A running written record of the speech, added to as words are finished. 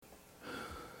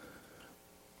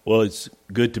Well, it's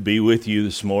good to be with you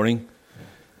this morning.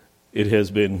 It has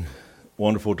been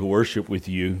wonderful to worship with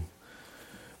you.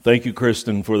 Thank you,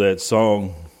 Kristen, for that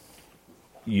song.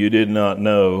 You did not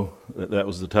know that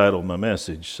was the title of my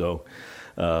message, so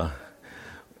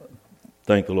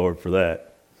thank the Lord for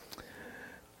that.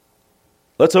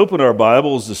 Let's open our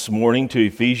Bibles this morning to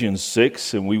Ephesians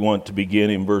 6, and we want to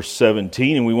begin in verse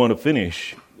 17, and we want to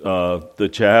finish the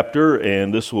chapter,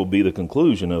 and this will be the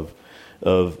conclusion of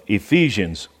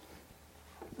Ephesians.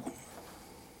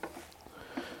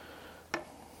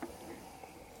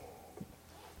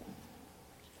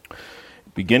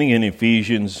 Beginning in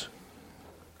Ephesians,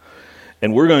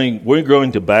 and we're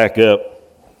going to back up.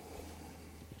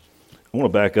 I want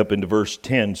to back up into verse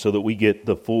 10 so that we get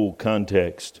the full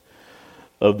context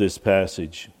of this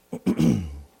passage.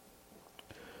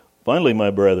 Finally, my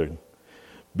brethren,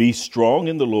 be strong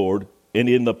in the Lord and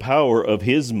in the power of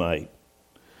His might.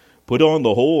 Put on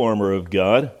the whole armor of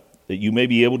God, that you may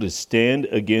be able to stand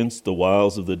against the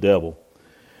wiles of the devil.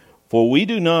 For we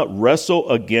do not wrestle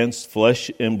against flesh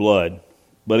and blood,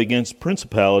 but against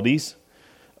principalities,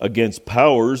 against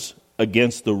powers,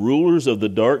 against the rulers of the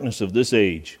darkness of this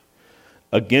age,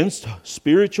 against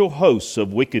spiritual hosts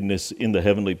of wickedness in the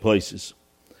heavenly places.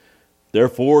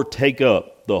 Therefore take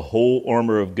up the whole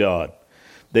armor of God,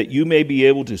 that you may be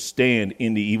able to stand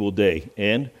in the evil day,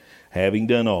 and having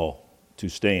done all, to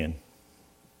stand.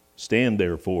 Stand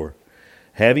therefore,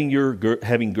 having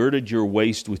girded your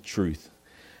waist with truth,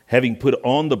 having put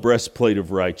on the breastplate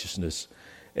of righteousness,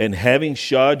 and having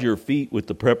shod your feet with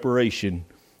the preparation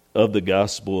of the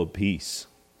gospel of peace.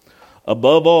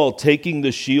 Above all, taking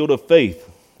the shield of faith,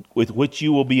 with which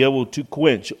you will be able to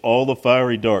quench all the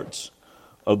fiery darts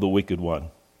of the wicked one.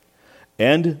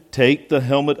 And take the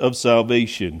helmet of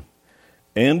salvation,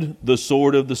 and the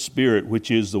sword of the Spirit,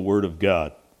 which is the word of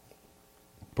God,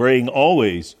 praying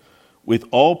always with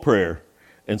all prayer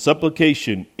and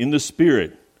supplication in the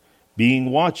Spirit,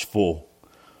 being watchful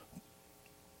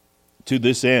to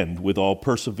this end with all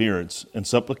perseverance and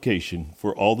supplication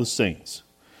for all the saints.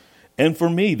 And for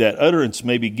me, that utterance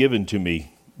may be given to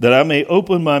me, that I may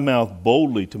open my mouth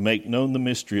boldly to make known the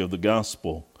mystery of the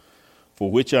gospel,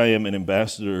 for which I am an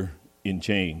ambassador in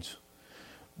chains,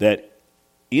 that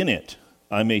in it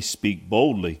I may speak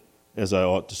boldly as I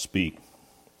ought to speak.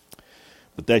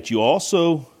 But that you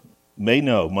also may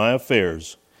know my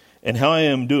affairs and how I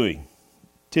am doing.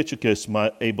 Tychicus,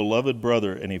 a beloved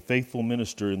brother and a faithful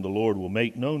minister in the Lord, will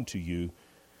make all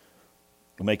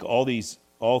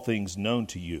things known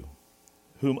to you,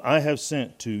 whom I have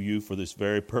sent to you for this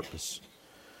very purpose,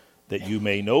 that you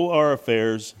may know our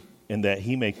affairs, and that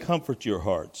he may comfort your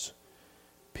hearts.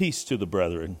 Peace to the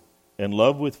brethren, and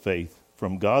love with faith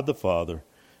from God the Father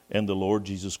and the Lord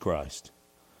Jesus Christ.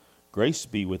 Grace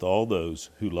be with all those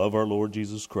who love our Lord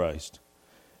Jesus Christ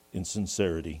in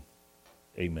sincerity.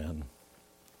 Amen.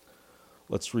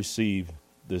 Let's receive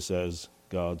this as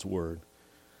God's word.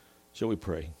 Shall we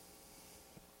pray?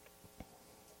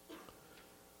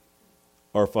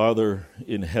 Our Father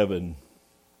in heaven,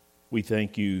 we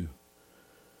thank you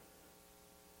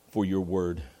for your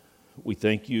word. We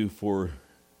thank you for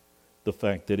the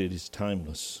fact that it is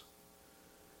timeless.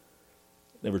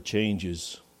 It never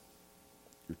changes.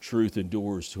 Your truth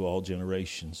endures to all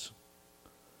generations.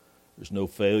 There's no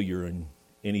failure in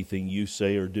anything you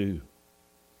say or do.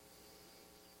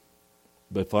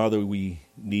 But Father, we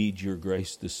need your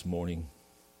grace this morning,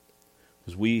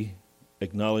 because we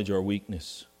acknowledge our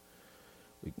weakness.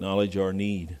 We acknowledge our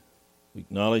need. We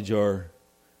acknowledge our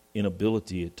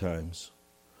inability at times.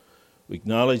 We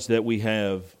acknowledge that we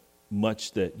have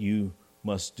much that you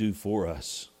must do for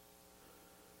us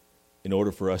in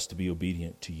order for us to be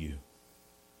obedient to you.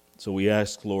 So we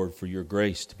ask, Lord, for your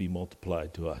grace to be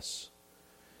multiplied to us,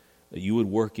 that you would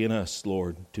work in us,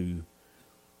 Lord, to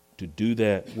do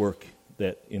that work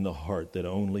that in the heart that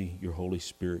only your Holy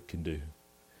Spirit can do.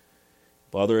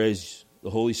 Father, as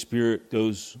the Holy Spirit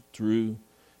goes through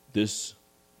this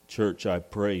church, I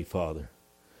pray, Father,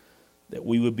 that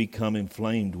we would become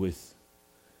inflamed with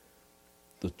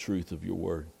the truth of your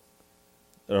word,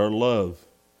 that our love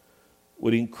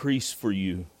would increase for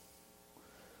you,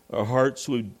 our hearts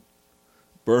would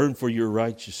burn for your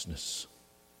righteousness,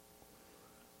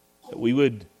 that we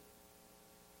would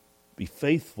be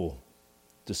faithful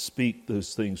to speak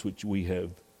those things which we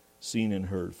have seen and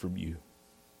heard from you.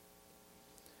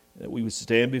 That we would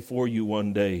stand before you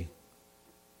one day,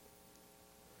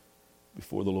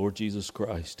 before the Lord Jesus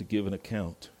Christ, to give an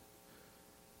account,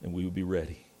 and we would be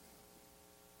ready.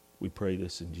 We pray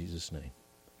this in Jesus' name.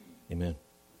 Amen.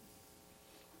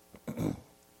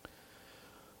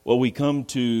 Well, we come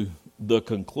to the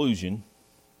conclusion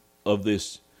of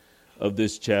this of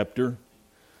this chapter,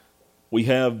 we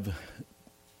have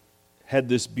had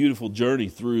this beautiful journey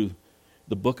through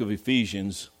the book of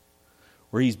Ephesians,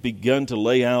 where he's begun to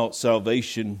lay out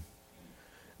salvation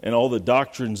and all the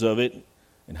doctrines of it,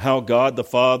 and how God the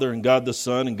Father and God the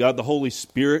Son and God the Holy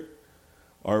Spirit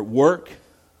are at work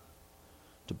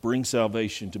to bring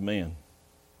salvation to man.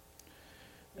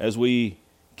 As we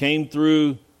came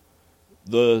through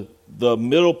the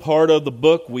middle part of the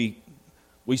book, we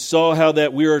saw how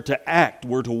that we are to act,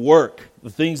 we're to work, the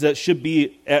things that should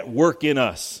be at work in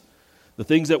us, the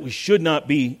things that we should not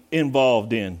be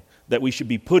involved in, that we should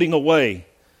be putting away,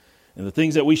 and the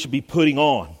things that we should be putting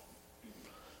on.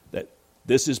 That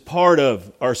this is part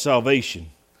of our salvation,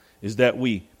 is that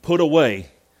we put away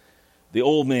the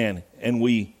old man and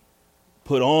we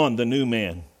put on the new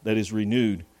man that is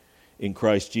renewed in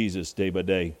Christ Jesus day by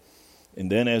day. And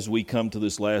then as we come to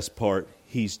this last part,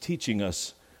 he's teaching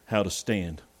us how to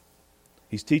stand.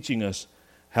 He's teaching us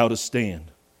how to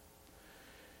stand.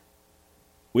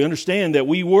 We understand that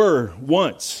we were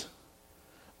once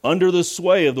under the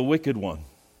sway of the wicked one,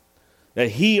 that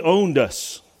he owned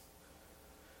us.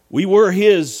 We were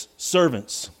his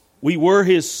servants. We were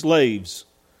his slaves.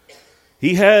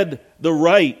 He had the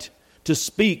right to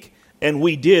speak, and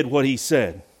we did what he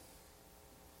said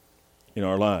in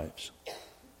our lives.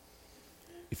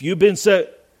 If you've been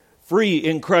set free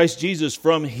in Christ Jesus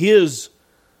from his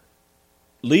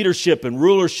leadership and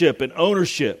rulership and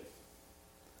ownership,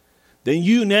 then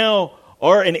you now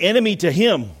are an enemy to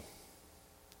him,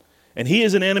 and he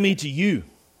is an enemy to you.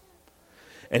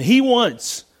 And he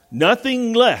wants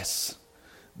nothing less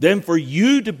than for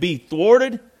you to be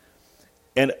thwarted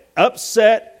and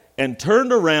upset and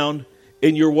turned around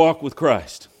in your walk with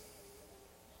Christ.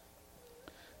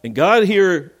 And God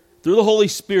here, through the Holy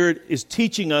Spirit, is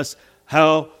teaching us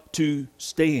how to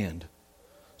stand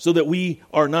so that we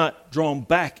are not drawn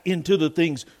back into the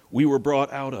things we were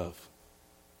brought out of.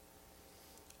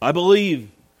 I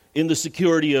believe in the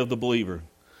security of the believer,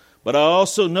 but I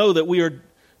also know that we are,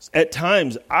 at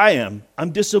times,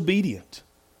 I'm disobedient.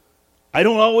 I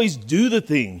don't always do the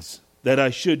things that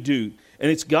I should do. And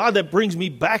it's God that brings me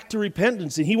back to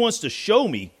repentance, and he wants to show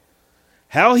me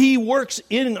how he works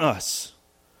in us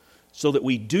so that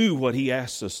we do what he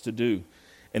asks us to do.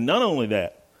 And not only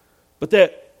that, but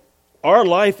that our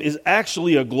life is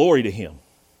actually a glory to him.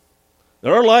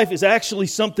 That our life is actually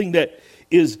something that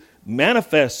is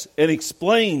manifests and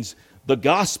explains the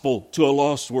gospel to a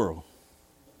lost world.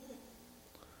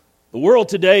 The world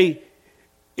today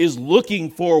is looking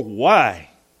for why.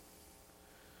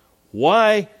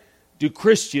 Why do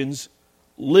Christians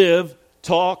live,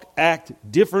 talk, act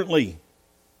differently?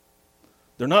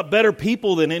 They're not better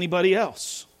people than anybody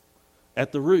else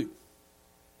at the root.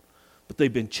 But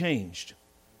they've been changed.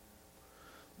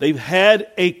 They've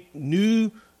had a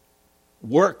new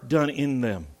work done in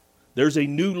them. There's a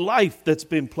new life that's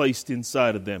been placed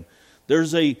inside of them.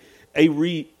 There's been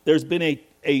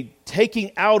a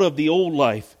taking out of the old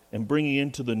life and bringing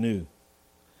into the new.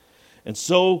 And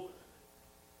so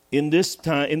in this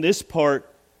part,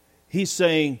 he's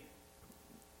saying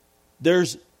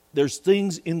there's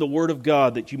things in the Word of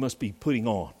God that you must be putting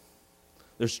on.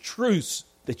 There's truths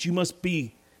that you must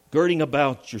be girding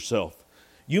about yourself.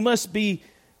 You must be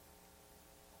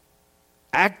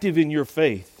active in your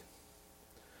faith.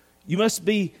 You must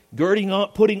be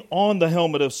putting on the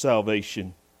helmet of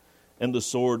salvation and the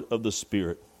sword of the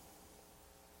Spirit.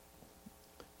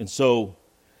 And so,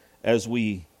 as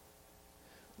we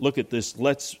look at this,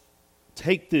 let's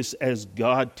take this as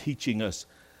God teaching us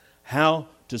how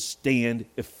to stand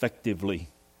effectively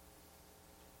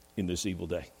in this evil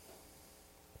day.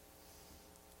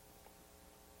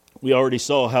 We already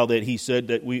saw how that he said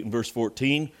that in verse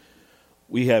 14,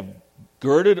 we have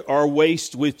girded our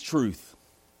waist with truth.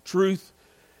 Truth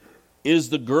is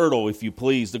the girdle, if you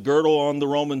please. The girdle on the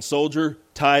Roman soldier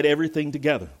tied everything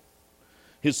together.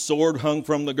 His sword hung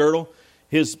from the girdle.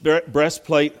 His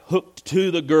breastplate hooked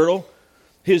to the girdle.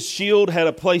 His shield had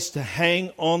a place to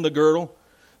hang on the girdle.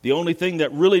 The only thing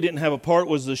that really didn't have a part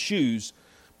was the shoes.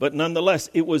 But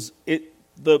nonetheless, it was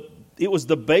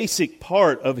the basic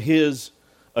part of his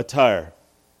attire.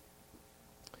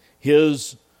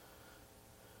 His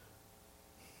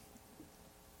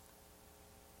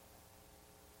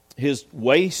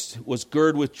waist was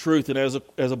girded with truth. And as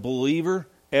a believer,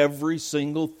 every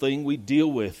single thing we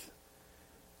deal with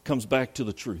comes back to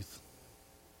the truth.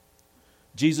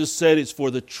 Jesus said it's for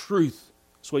the truth.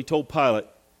 That's what he told Pilate.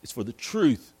 It's for the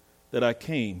truth that I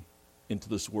came into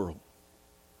this world,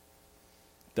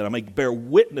 that I may bear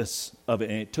witness of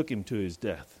it. And it took him to his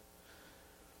death.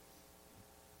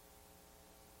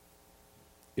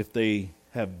 If they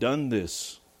have done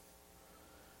this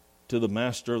to the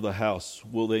master of the house,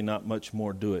 will they not much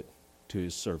more do it to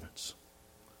his servants?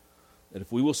 That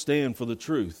if we will stand for the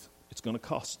truth, it's going to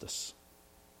cost us.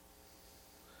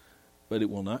 But it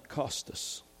will not cost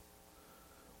us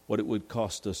what it would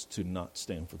cost us to not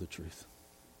stand for the truth.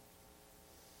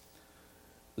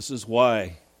 This is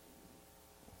why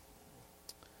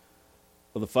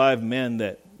of the 5 men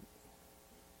that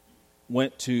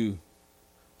went to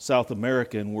South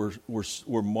America and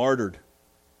were martyred,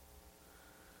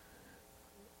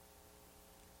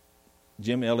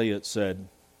 Jim Elliot said,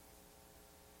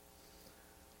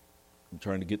 I'm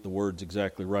trying to get the words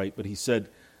exactly right, but he said,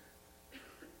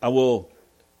 I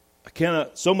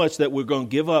cannot, so much that we're going to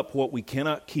give up what we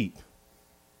cannot keep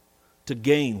to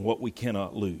gain what we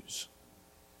cannot lose.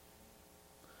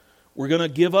 We're going to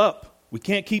give up. We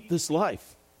can't keep this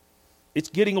life. It's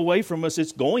getting away from us.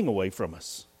 It's going away from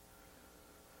us.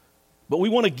 But we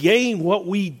want to gain what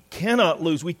we cannot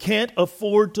lose. We can't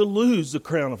afford to lose the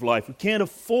crown of life. We can't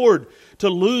afford to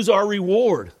lose our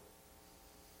reward.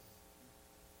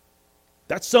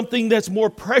 That's something that's more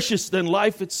precious than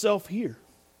life itself here.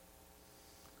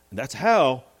 And that's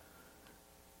how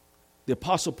the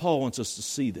Apostle Paul wants us to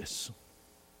see this.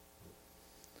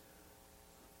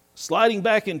 Sliding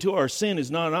back into our sin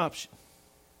is not an option.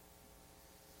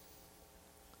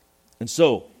 And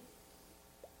so,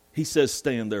 he says,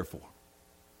 stand therefore.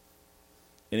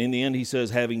 And in the end, he says,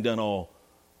 having done all,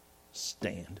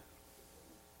 stand.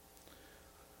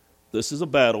 This is a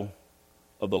battle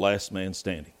of the last man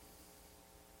standing.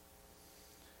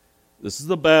 This is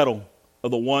the battle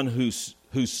of the one who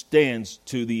stands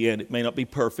to the end. It may not be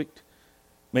perfect,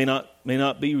 may not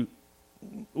be.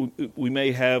 We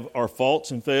may have our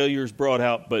faults and failures brought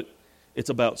out, but it's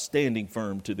about standing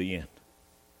firm to the end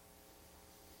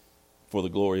for the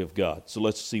glory of God. So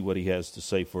let's see what he has to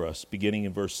say for us, beginning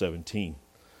in verse 17.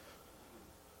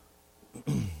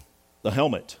 The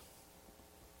helmet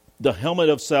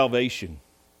of salvation.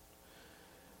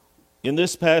 In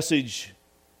this passage,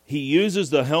 he uses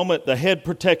the helmet, the head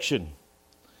protection,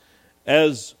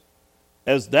 as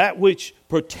that which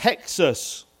protects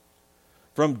us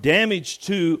from damage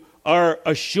to our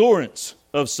assurance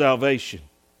of salvation.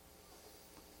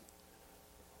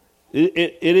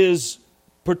 It is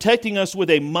protecting us with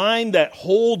a mind that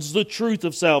holds the truth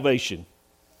of salvation.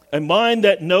 A mind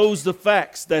that knows the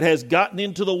facts, that has gotten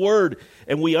into the Word,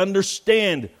 and we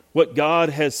understand what God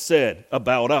has said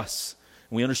about us.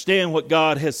 We understand what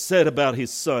God has said about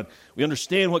His Son. We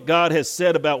understand what God has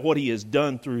said about what He has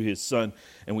done through His Son,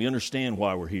 and we understand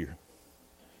why we're here.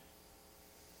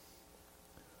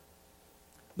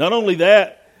 Not only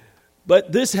that,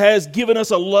 but this has given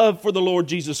us a love for the Lord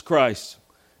Jesus Christ.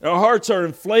 Our hearts are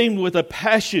inflamed with a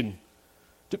passion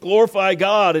to glorify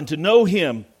God and to know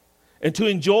Him and to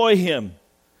enjoy Him.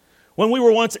 When we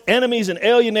were once enemies and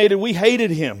alienated, we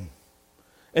hated Him.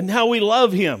 And now we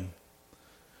love Him.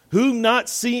 Whom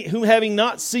having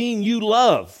not seen you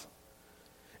love.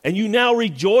 And you now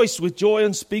rejoice with joy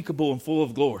unspeakable and full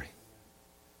of glory.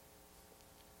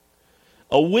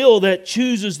 A will that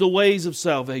chooses the ways of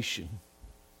salvation.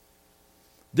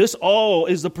 This all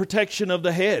is the protection of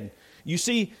the head. You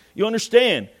see, you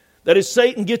understand that as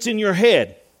Satan gets in your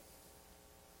head,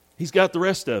 he's got the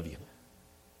rest of you.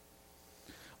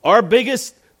 Our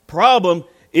biggest problem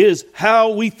is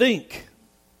how we think.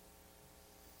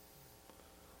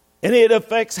 And it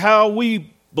affects how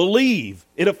we believe.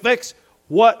 It affects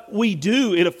what we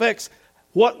do. It affects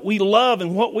what we love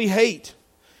and what we hate.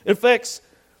 It affects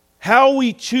how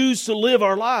we choose to live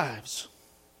our lives.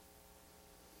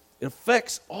 It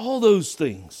affects all those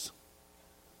things.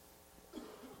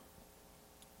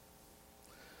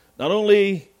 Not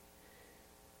only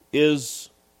is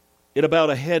it about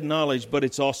a head knowledge, but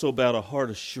it's also about a heart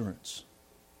assurance.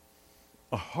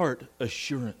 A heart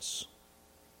assurance.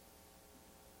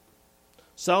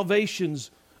 Salvation's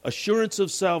assurance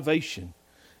of salvation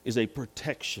is a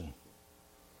protection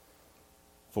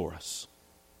for us.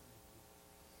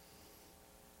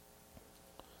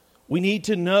 We need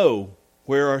to know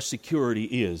where our security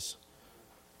is.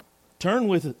 Turn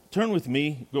with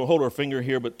me, go hold our finger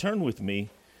here, but turn with me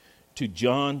to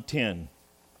John 10.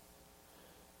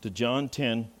 To John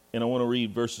 10, and I want to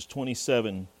read verses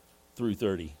 27 through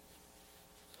 30.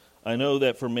 I know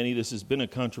that for many this has been a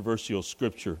controversial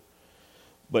scripture,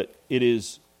 but it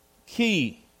is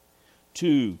key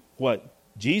to what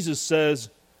Jesus says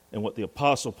and what the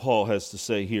Apostle Paul has to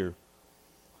say here.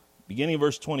 Beginning of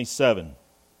verse 27.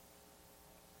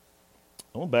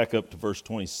 I want to back up to verse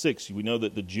 26. We know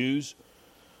that the Jews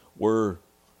were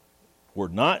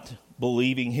not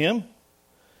believing him.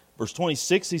 Verse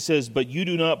 26, he says, but you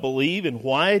do not believe. And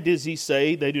why does he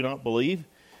say they do not believe?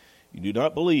 You do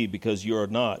not believe because you are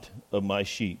not of my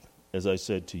sheep, as I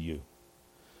said to you.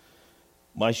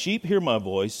 My sheep hear my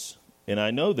voice, and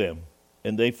I know them,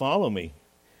 and they follow me.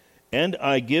 And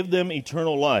I give them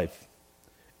eternal life,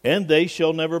 and they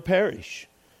shall never perish,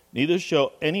 neither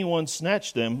shall anyone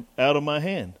snatch them out of my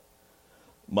hand.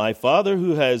 My Father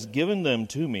who has given them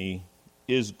to me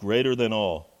is greater than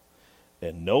all,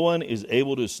 and no one is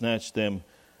able to snatch them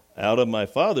out of my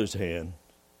Father's hand.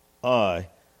 I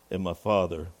and my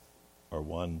Father are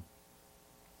one.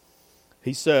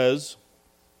 He says,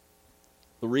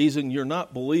 the reason you're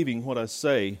not believing what I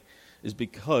say is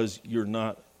because you're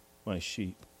not my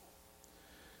sheep.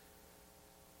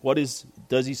 What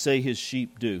does he say his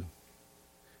sheep do?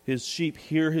 His sheep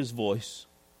hear his voice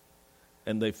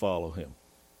and they follow him.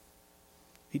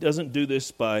 He doesn't do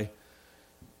this by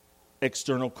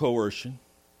external coercion,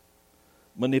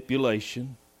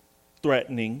 manipulation,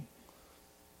 threatening,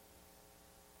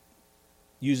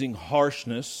 using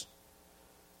harshness,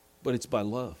 but it's by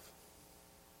love.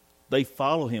 They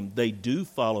follow him. They do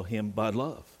follow him by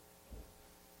love.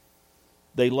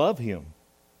 They love him.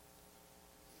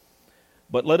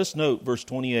 But let us note verse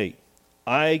 28.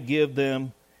 I give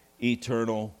them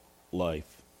eternal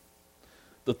life.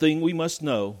 The thing we must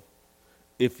know,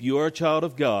 if you are a child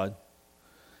of God,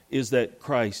 is that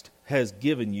Christ has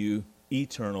given you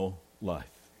eternal life.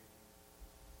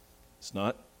 It's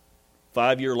not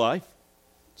 5-year life.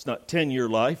 It's not 10-year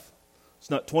life. It's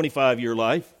not 25-year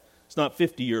life. It's not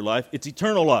 50-year life. It's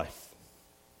eternal life.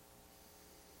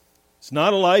 It's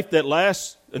not a life that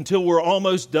lasts until we're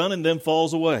almost done and then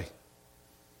falls away.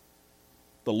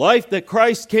 The life that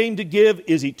Christ came to give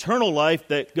is eternal life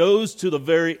that goes to the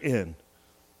very end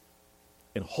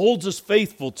and holds us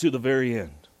faithful to the very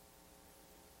end.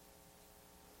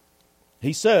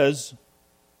 He says,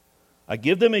 I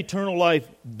give them eternal life.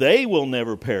 They will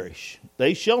never perish.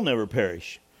 They shall never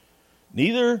perish.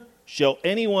 Neither shall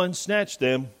anyone snatch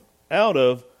them out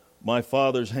of my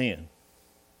Father's hand.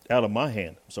 Out of my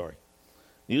hand, sorry.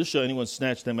 Neither shall anyone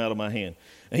snatch them out of my hand.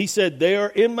 And he said, they are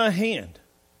in my hand.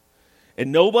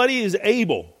 And nobody is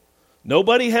able,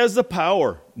 nobody has the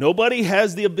power, nobody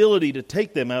has the ability to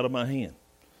take them out of my hand.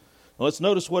 Now let's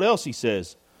notice what else he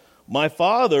says. My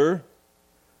Father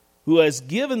who has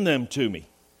given them to me.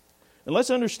 And let's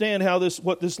understand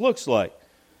what this looks like.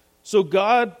 So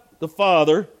God the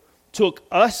Father took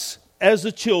us as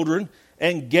the children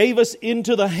and gave us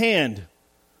into the hand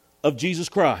of Jesus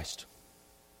Christ.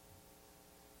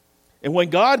 And when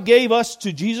God gave us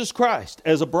to Jesus Christ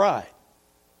as a bride,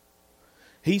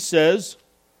 he says,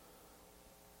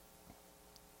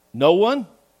 no one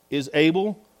is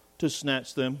able to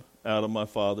snatch them out of my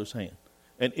Father's hand.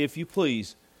 And if you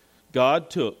please,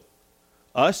 God took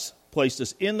us, placed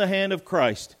us in the hand of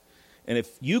Christ. And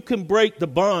if you can break the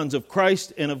bonds of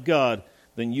Christ and of God,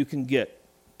 then you can get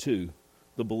to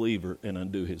the believer and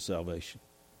undo his salvation.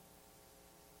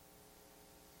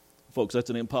 Folks,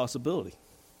 that's an impossibility.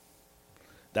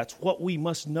 That's what we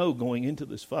must know going into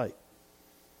this fight.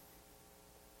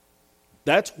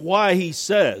 That's why he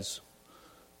says,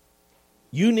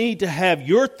 you need to have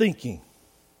your thinking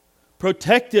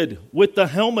protected with the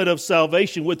helmet of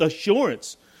salvation, with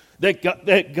assurance that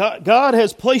God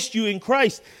has placed you in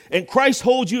Christ, and Christ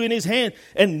holds you in his hand,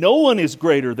 and no one is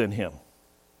greater than him.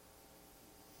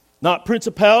 Not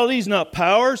principalities, not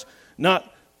powers,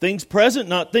 not things present,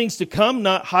 not things to come,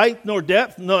 not height nor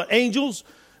depth, not angels,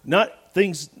 not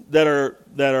things that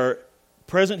are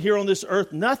present here on this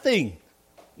earth. Nothing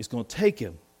is going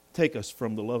to take us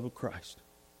from the love of Christ.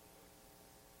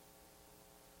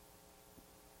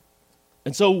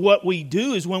 And so what we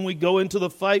do is when we go into the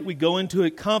fight, we go into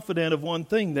it confident of one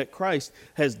thing, that Christ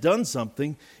has done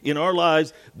something in our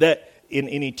lives that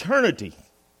in eternity,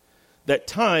 that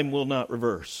time will not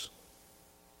reverse.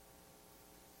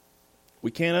 We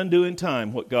can't undo in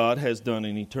time what God has done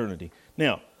in eternity.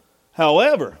 Now,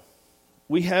 however,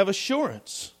 we have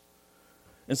assurance.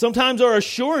 And sometimes our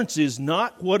assurance is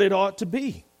not what it ought to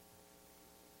be.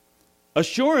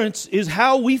 Assurance is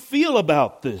how we feel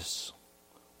about this,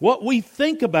 what we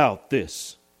think about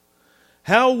this,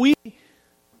 how we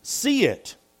see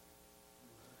it.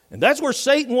 And that's where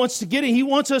Satan wants to get in. He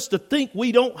wants us to think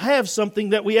we don't have something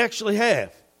that we actually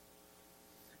have.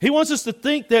 He wants us to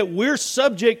think that we're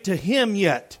subject to him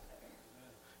yet.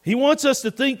 He wants us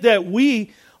to think that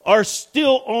we are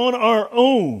still on our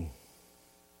own.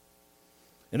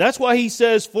 And that's why he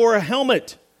says, for a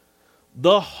helmet,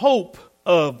 the hope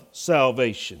of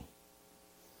salvation.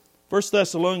 1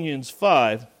 Thessalonians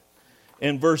 5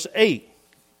 and verse 8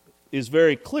 is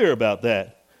very clear about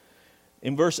that.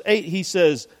 In verse 8 he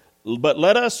says, but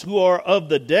let us who are of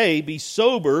the day be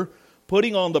sober,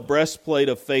 putting on the breastplate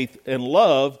of faith and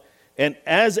love, and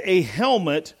as a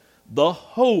helmet, the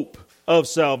hope of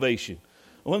salvation.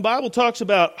 When the Bible talks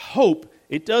about hope,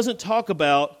 it doesn't talk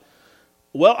about,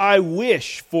 well, I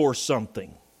wish for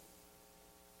something.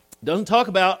 It doesn't talk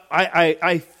about,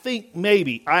 I think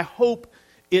maybe, I hope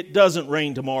it doesn't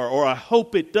rain tomorrow, or I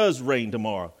hope it does rain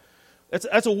tomorrow.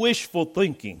 That's a wishful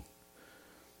thinking.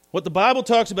 What the Bible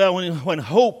talks about when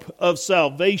hope of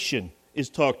salvation is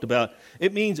talked about,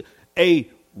 it means a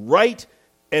right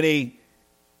and a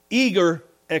eager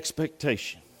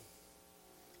expectation.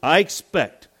 I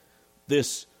expect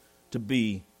this to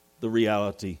be the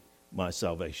reality, my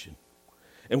salvation.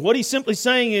 And what he's simply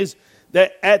saying is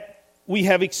that we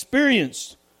have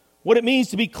experienced what it means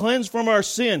to be cleansed from our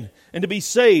sin and to be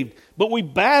saved, but we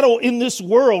battle in this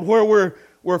world where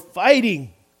we're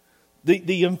fighting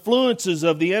the influences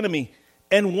of the enemy,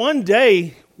 and one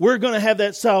day we're going to have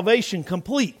that salvation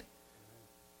complete.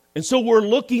 And so we're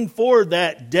looking for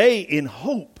that day in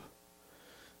hope,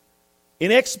 in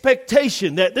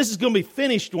expectation that this is going to be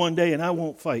finished one day and I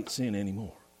won't fight sin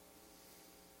anymore.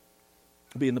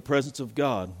 I'll be in the presence of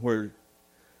God where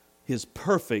His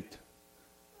perfect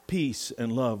peace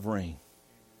and love reign.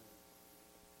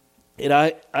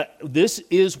 And this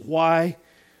is why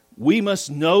we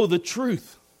must know the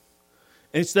truth.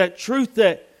 And it's that truth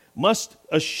that must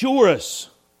assure us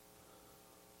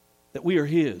that we are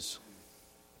His.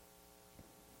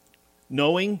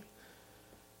 Knowing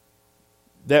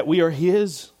that we are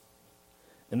His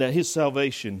and that His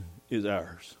salvation is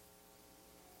ours.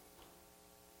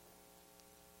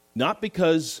 Not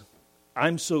because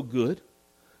I'm so good,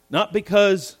 not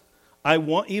because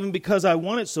even because I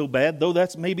want it so bad, though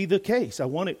that's maybe the case. I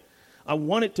want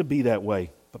it to be that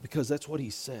way, but because that's what He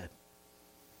said.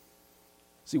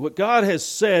 See, what God has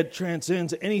said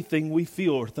transcends anything we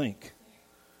feel or think.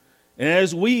 And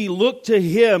as we look to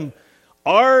Him,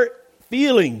 our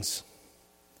feelings,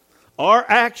 our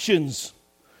actions,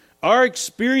 our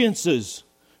experiences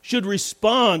should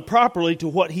respond properly to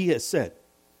what He has said.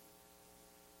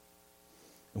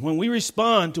 And when we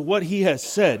respond to what He has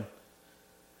said,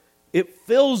 it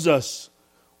fills us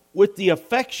with the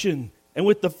affection and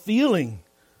with the feeling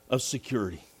of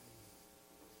security.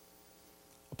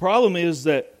 The problem is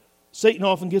that Satan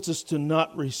often gets us to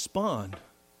not respond,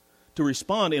 to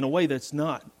respond in a way that's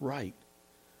not right.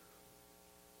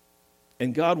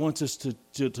 And God wants us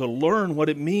to learn what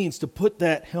it means to put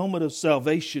that helmet of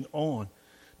salvation on,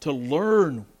 to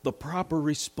learn the proper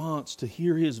response, to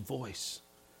hear His voice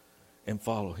and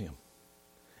follow Him.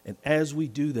 And as we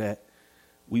do that,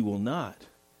 we will not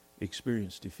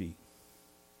experience defeat.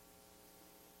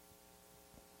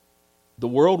 The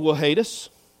world will hate us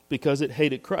because it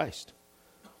hated Christ.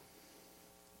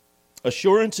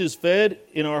 Assurance is fed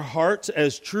in our hearts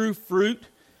as true fruit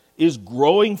is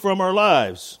growing from our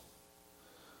lives.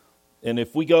 And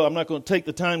if we go, I'm not going to take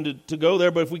the time to go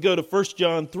there, but if we go to 1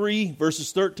 John 3,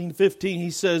 verses 13 to 15,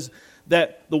 he says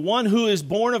that the one who is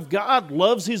born of God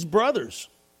loves his brothers.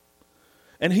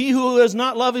 And he who does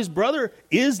not love his brother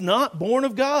is not born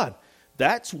of God.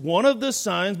 That's one of the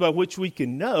signs by which we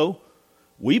can know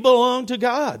we belong to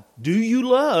God. Do you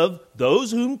love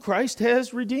those whom Christ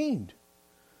has redeemed?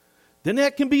 Then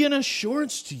that can be an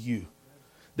assurance to you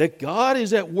that God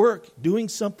is at work doing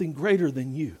something greater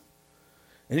than you.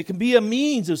 And it can be a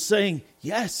means of saying,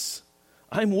 yes,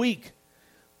 I'm weak,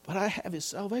 but I have His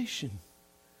salvation.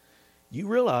 You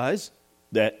realize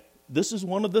that this is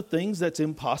one of the things that's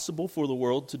impossible for the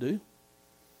world to do.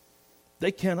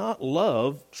 They cannot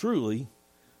love truly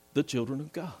the children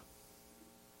of God.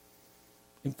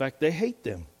 In fact, they hate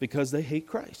them because they hate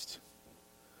Christ.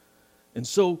 And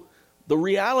so the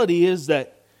reality is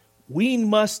that we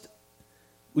must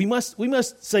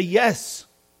say yes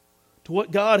to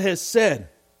what God has said.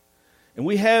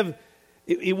 And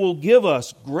it will give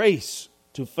us grace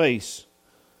to face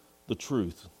the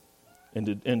truth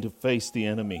and to face the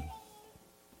enemy.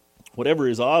 Whatever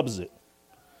is opposite,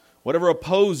 whatever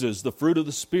opposes the fruit of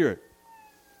the Spirit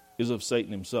is of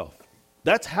Satan himself.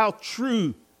 That's how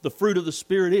true the fruit of the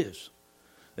Spirit is.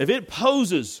 If it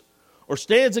opposes or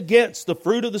stands against the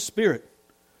fruit of the Spirit,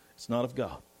 it's not of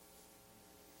God.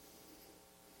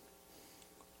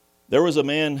 There was a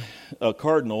man, a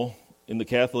cardinal in the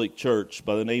Catholic Church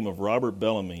by the name of Robert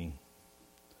Bellarmine,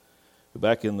 who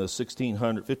back in the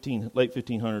late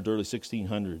 1500s, early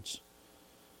 1600s,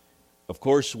 of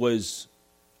course, was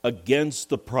against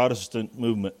the Protestant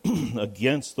movement,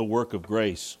 against the work of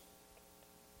grace.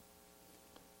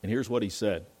 And here's what he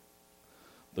said: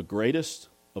 the greatest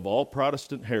of all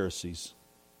Protestant heresies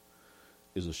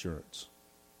is assurance.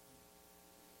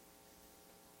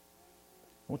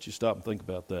 I want you to stop and think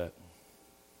about that.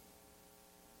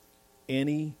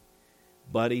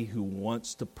 anybody who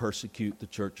wants to persecute the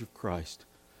Church of Christ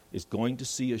is going to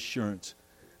see assurance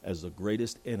as the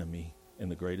greatest enemy and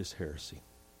the greatest heresy.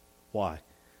 Why?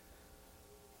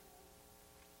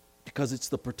 Because it's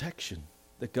the protection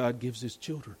that God gives His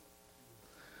children.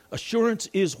 Assurance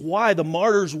is why the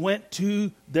martyrs went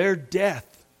to their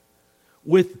death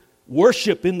with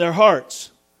worship in their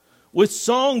hearts, with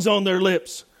songs on their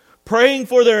lips, praying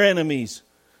for their enemies,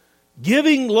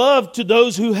 giving love to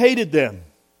those who hated them,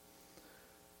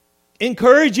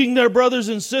 encouraging their brothers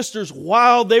and sisters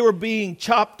while they were being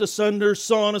chopped asunder,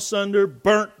 sawn asunder,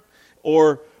 burnt,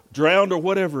 or drowned, or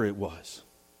whatever it was.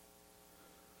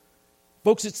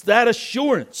 Folks, it's that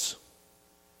assurance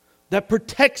that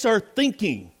protects our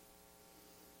thinking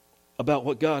about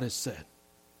what God has said.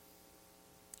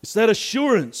 It's that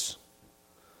assurance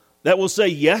that will say,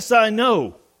 yes, I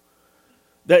know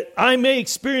that I may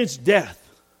experience death,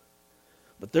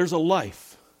 but there's a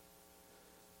life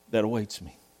that awaits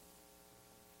me.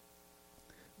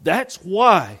 That's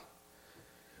why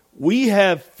we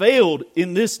have failed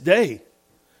in this day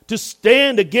to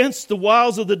stand against the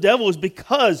wiles of the devil, is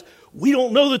because we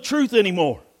don't know the truth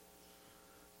anymore.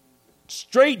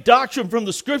 Straight doctrine from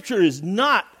the Scripture is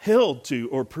not held to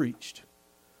or preached.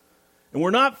 And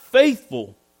we're not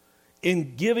faithful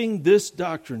in giving this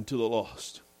doctrine to the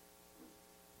lost.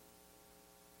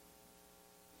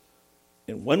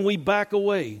 And when we back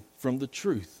away from the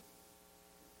truth,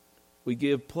 we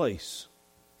give place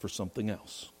for something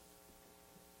else.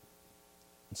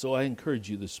 And so I encourage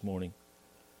you this morning,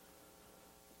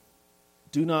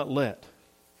 do not let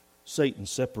Satan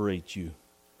separate you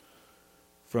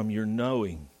from your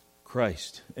knowing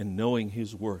Christ and knowing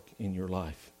His work in your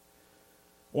life.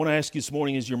 I want to ask you this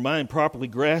morning, is your mind properly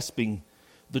grasping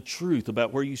the truth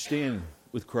about where you stand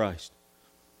with Christ?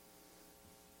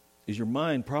 Is your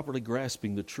mind properly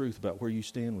grasping the truth about where you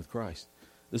stand with Christ?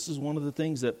 This is one of the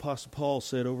things that Apostle Paul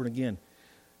said over and again,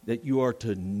 that you are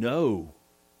to know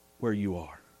where you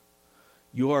are.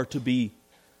 You are to be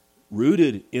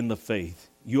rooted in the faith.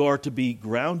 You are to be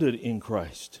grounded in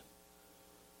Christ.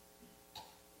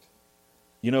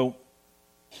 You know,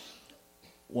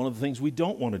 one of the things we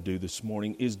don't want to do this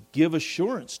morning is give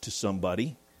assurance to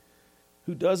somebody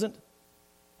who doesn't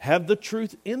have the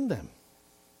truth in them.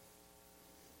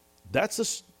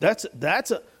 That's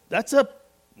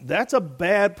a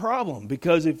bad problem,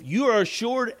 because if you are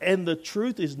assured and the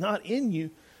truth is not in you,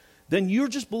 then you're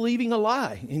just believing a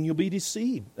lie and you'll be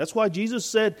deceived. That's why Jesus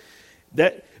said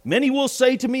that many will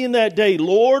say to me in that day,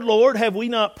 Lord, Lord, have we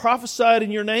not prophesied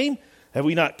in your name? Have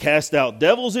we not cast out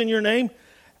devils in your name?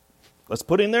 Let's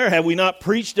put in there, have we not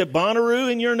preached at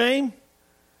Bonnaroo in your name?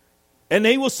 And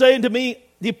they will say unto me,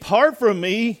 depart from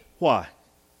me. Why?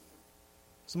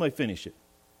 Somebody finish it.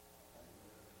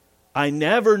 I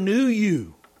never knew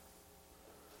you.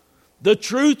 The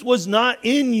truth was not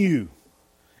in you.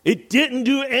 It didn't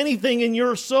do anything in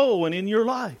your soul and in your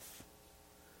life.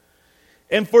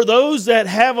 And for those that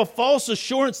have a false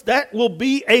assurance, that will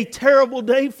be a terrible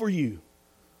day for you.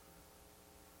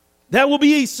 That will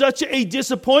be such a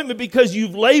disappointment, because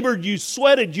you've labored, you've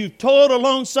sweated, you've toiled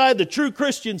alongside the true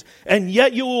Christians, and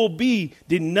yet you will be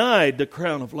denied the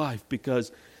crown of life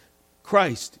because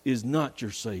Christ is not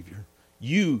your Savior.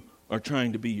 You are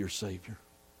trying to be your Savior.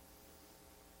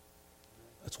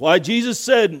 That's why Jesus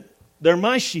said, they're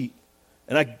my sheep,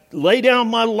 and I lay down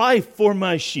my life for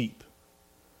my sheep,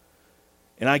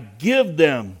 and I give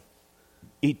them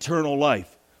eternal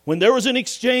life. When there was an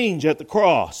exchange at the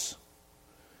cross,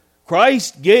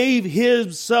 Christ gave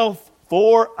Himself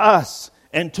for us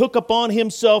and took upon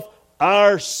Himself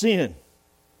our sin,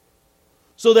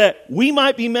 so that we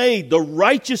might be made the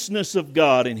righteousness of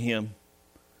God in Him.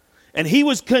 And He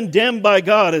was condemned by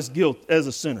God as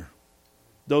a sinner,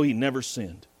 though He never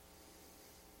sinned.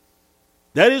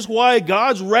 That is why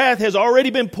God's wrath has already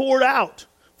been poured out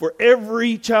for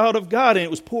every child of God, and it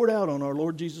was poured out on our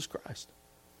Lord Jesus Christ.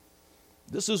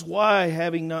 This is why,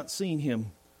 having not seen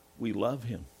Him, we love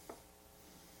Him.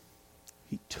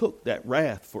 He took that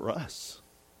wrath for us.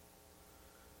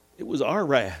 It was our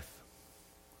wrath,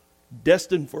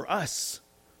 destined for us.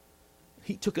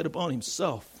 He took it upon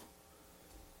Himself.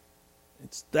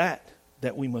 It's that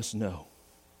we must know.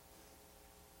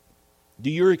 Do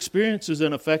your experiences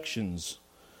and affections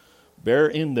bear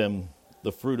in them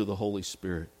the fruit of the Holy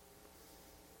Spirit?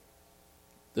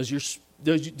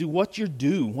 Do what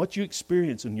you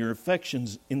experience in your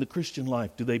affections in the Christian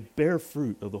life, do they bear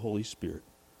fruit of the Holy Spirit?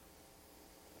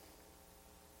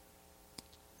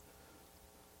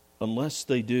 Unless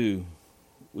they do,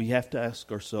 we have to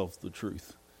ask ourselves the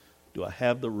truth. Do I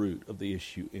have the root of the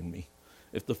issue in me?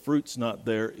 If the fruit's not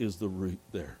there, is the root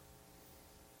there?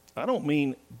 I don't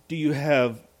mean,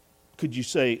 could you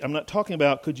say, I'm not talking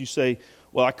about, could you say,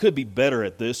 well, I could be better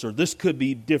at this, or this could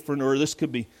be different, or this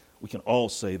could be, we can all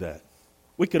say that.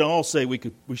 We can all say we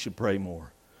should pray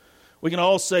more. We can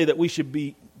all say that we should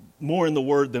be more in the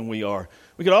Word than we are.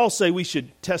 We could all say we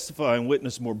should testify and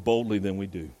witness more boldly than we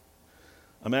do.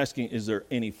 I'm asking, is there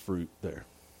any fruit there?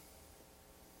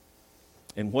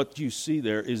 And what you see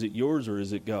there, is it yours or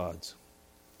is it God's?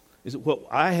 Is it what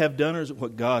I have done or is it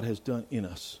what God has done in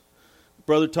us?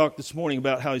 Brother talked this morning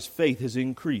about how his faith has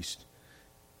increased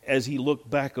as he looked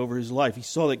back over his life. He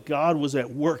saw that God was at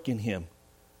work in him.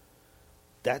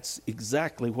 That's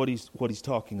exactly what he's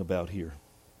talking about here.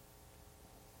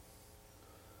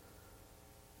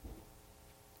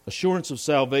 Assurance of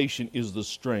salvation is the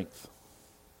strength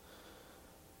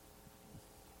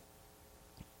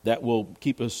that will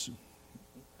keep us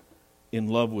in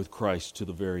love with Christ to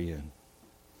the very end.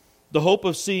 The hope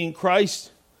of seeing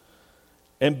Christ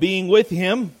and being with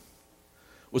Him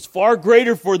was far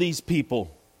greater for these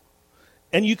people.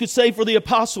 And you could say for the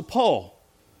Apostle Paul,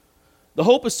 the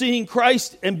hope of seeing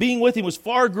Christ and being with Him was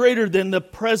far greater than the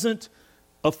present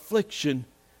affliction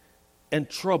and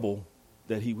trouble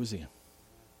that he was in.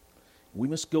 We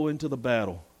must go into the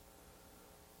battle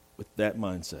with that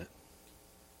mindset.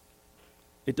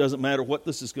 It doesn't matter what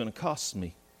this is going to cost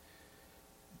me.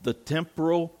 The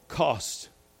temporal cost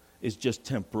is just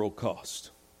temporal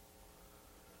cost.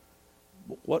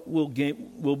 What will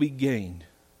be gained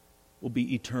will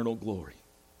be eternal glory.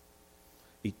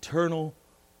 Eternal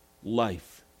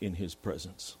life in His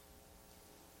presence.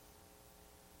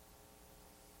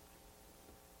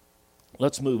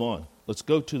 Let's move on. Let's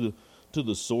go to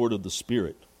the sword of the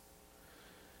Spirit.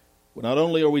 Well, not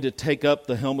only are we to take up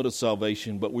the helmet of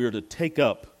salvation, but we are to take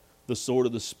up the sword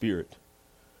of the Spirit.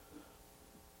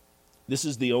 This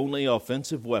is the only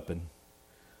offensive weapon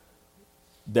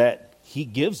that He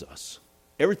gives us.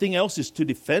 Everything else is to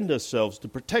defend ourselves, to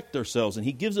protect ourselves, and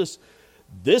He gives us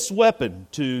this weapon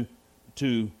to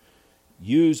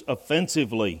use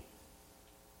offensively.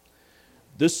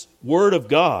 This Word of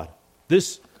God,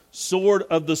 this sword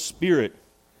of the Spirit.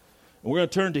 And we're going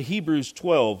to turn to Hebrews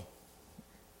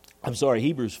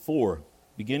 4,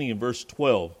 beginning in verse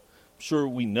 12. I'm sure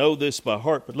we know this by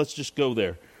heart, but let's just go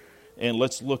there and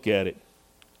let's look at it.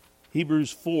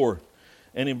 Hebrews 4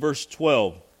 and in verse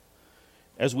 12,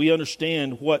 as we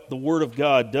understand what the Word of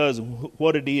God does and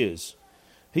what it is.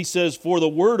 He says, "For the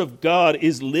Word of God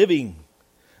is living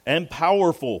and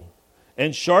powerful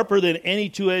and sharper than any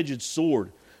two-edged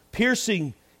sword,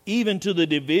 piercing even to the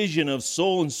division of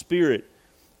soul and spirit,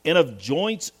 and of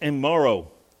joints and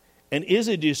marrow, and is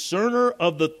a discerner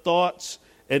of the thoughts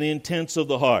and intents of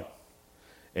the heart.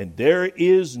 And there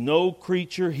is no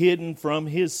creature hidden from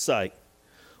His sight,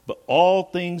 but all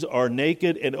things are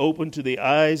naked and open to the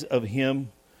eyes of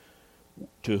Him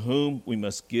to whom we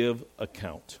must give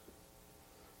account."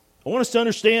 I want us to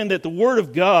understand that the Word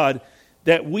of God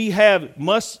that we have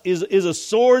is a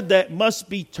sword that must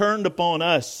be turned upon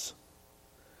us.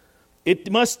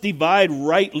 It must divide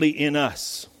rightly in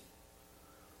us.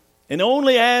 And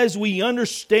only as we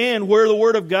understand where the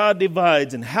Word of God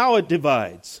divides and how it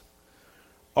divides,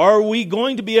 are we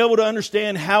going to be able to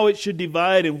understand how it should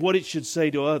divide and what it should say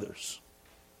to others.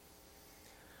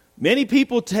 Many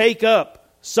people take up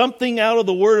something out of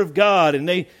the Word of God and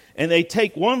they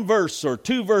take one verse or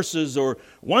two verses or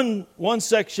one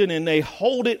section and they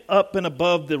hold it up and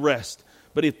above the rest.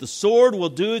 But if the sword will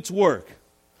do its work,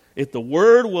 if the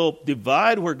Word will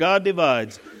divide where God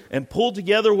divides and pull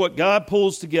together what God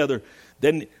pulls together,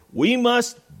 then we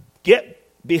must get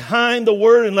behind the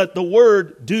Word and let the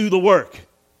Word do the work.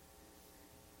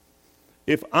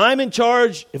 If I'm in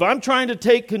charge, if I'm trying to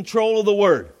take control of the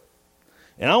Word,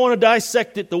 and I want to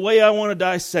dissect it the way I want to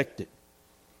dissect it,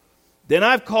 then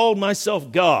I've called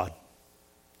myself God,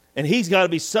 and He's got to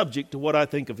be subject to what I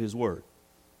think of His Word.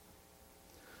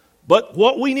 But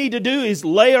what we need to do is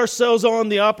lay ourselves on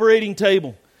the operating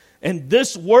table, and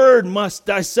this Word must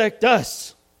dissect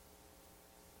us.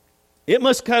 It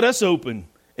must cut us open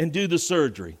and do the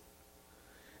surgery.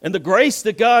 And the grace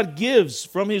that God gives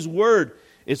from His Word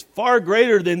is far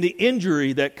greater than the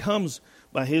injury that comes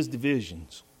by His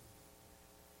divisions.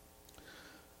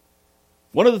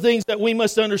 One of the things that we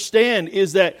must understand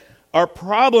is that our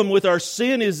problem with our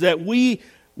sin is that we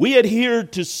adhere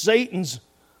to Satan's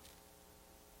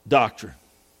doctrine.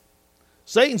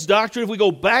 Satan's doctrine, if we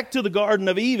go back to the Garden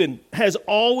of Eden, has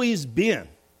always been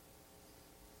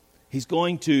he's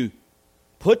going to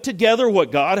put together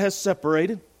what God has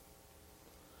separated.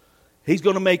 He's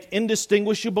going to make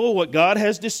indistinguishable what God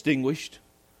has distinguished.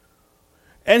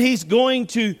 And he's going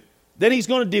to then he's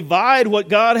going to divide what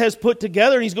God has put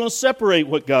together, and he's going to separate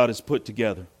what God has put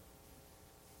together.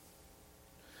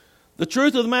 The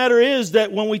truth of the matter is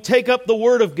that when we take up the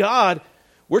Word of God,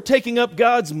 we're taking up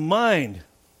God's mind.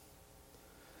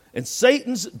 And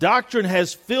Satan's doctrine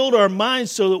has filled our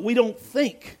minds so that we don't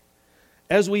think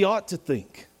as we ought to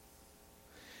think.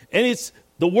 And it's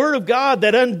the Word of God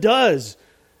that undoes,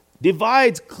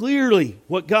 divides clearly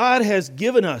what God has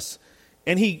given us,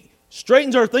 and He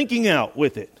straightens our thinking out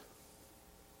with it.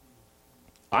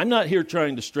 I'm not here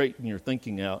trying to straighten your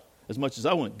thinking out as much as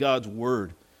I want God's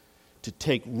Word to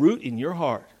take root in your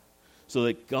heart so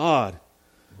that God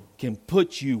can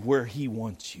put you where He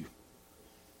wants you.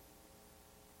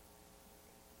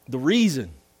 The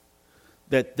reason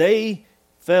that they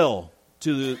fell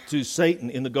to Satan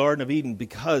in the Garden of Eden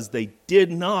because they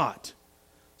did not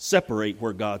separate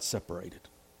where God separated.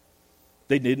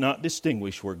 They did not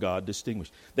distinguish where God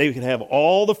distinguished. They could have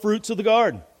all the fruits of the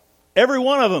garden, every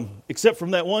one of them, except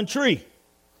from that one tree.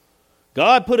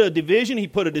 God put a division, He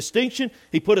put a distinction,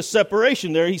 He put a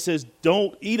separation there. He says,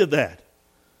 don't eat of that.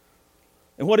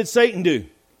 And what did Satan do?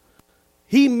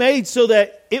 He made so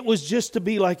that it was just to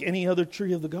be like any other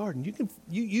tree of the garden.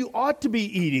 You ought to be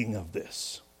eating of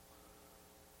this.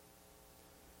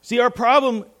 See, our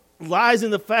problem lies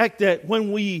in the fact that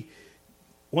when we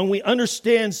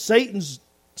understand Satan's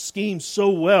scheme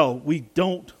so well, we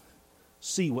don't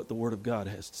see what the Word of God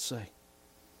has to say.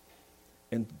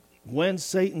 And when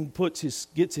Satan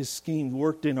gets his scheme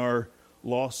worked in our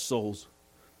lost souls,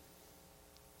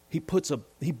 he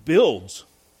builds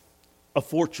a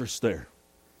fortress there.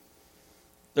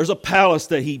 There's a palace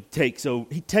that he takes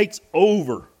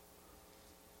over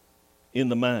in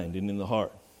the mind and in the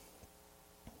heart.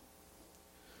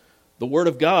 The Word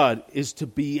of God is to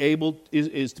be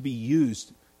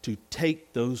used to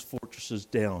take those fortresses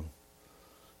down,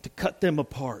 to cut them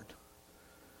apart,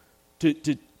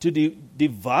 to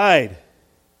divide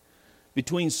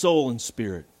between soul and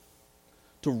spirit,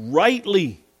 to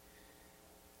rightly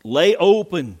lay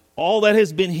open all that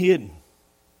has been hidden.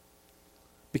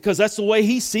 Because that's the way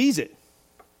He sees it.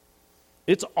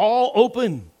 It's all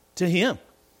open to Him.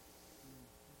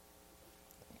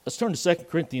 Let's turn to 2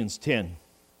 Corinthians 10.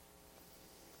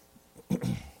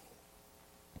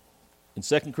 In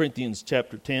 2 Corinthians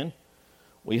chapter 10,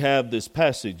 we have this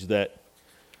passage that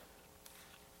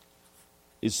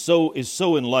is so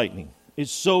enlightening.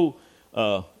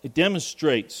 It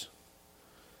demonstrates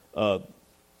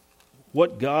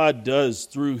what God does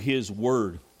through His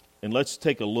Word. And let's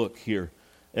take a look here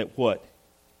at what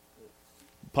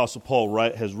Apostle Paul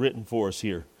has written for us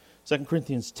here. 2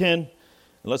 Corinthians 10, and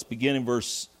let's begin in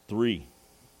verse 3.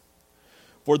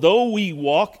 For though we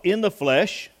walk in the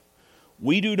flesh,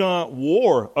 we do not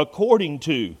war according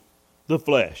to the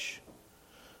flesh.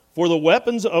 For the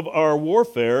weapons of our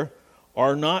warfare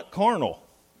are not carnal,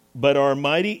 but are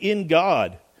mighty in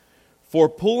God, for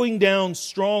pulling down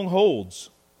strongholds,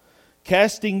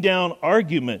 casting down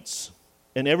arguments,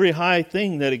 and every high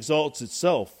thing that exalts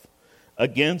itself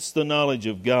against the knowledge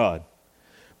of God,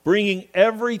 bringing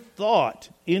every thought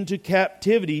into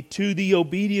captivity to the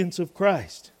obedience of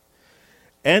Christ,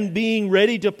 and being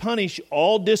ready to punish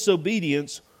all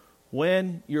disobedience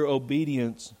when your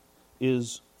obedience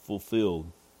is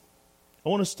fulfilled. I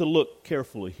want us to look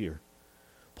carefully here.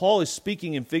 Paul is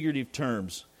speaking in figurative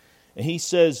terms, and he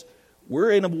says,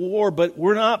 we're in a war, but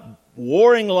we're not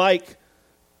warring like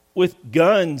with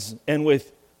guns and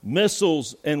with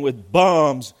missiles and with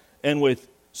bombs and with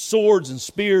swords and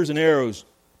spears and arrows.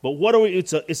 But what are we?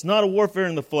 It's not a warfare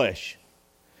in the flesh.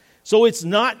 So it's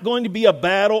not going to be a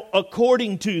battle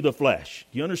according to the flesh.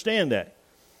 Do you understand that?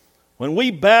 When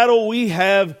we battle, we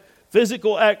have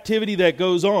physical activity that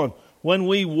goes on. When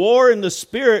we war in the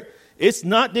Spirit, it's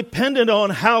not dependent on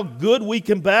how good we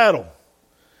can battle.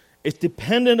 It's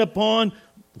dependent upon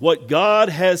what God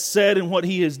has said and what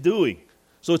He is doing.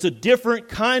 So it's a different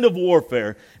kind of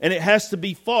warfare, and it has to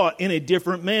be fought in a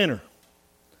different manner.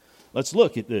 Let's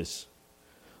look at this.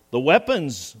 The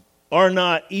weapons are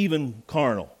not even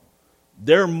carnal.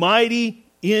 They're mighty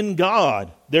in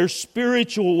God. They're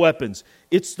spiritual weapons.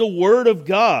 It's the Word of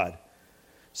God.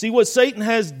 See, what Satan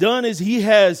has done is he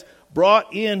has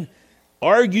brought in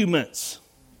arguments.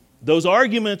 Those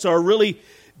arguments are really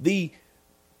the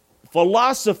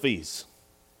philosophies,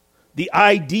 the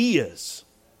ideas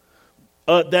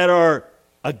that are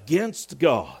against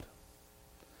God.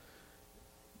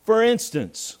 For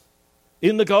instance,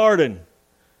 in the garden,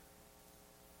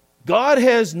 God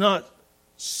has not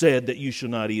said that you shall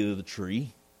not eat of the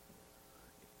tree.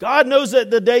 God knows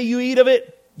that the day you eat of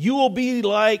it, you will be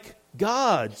like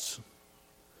gods.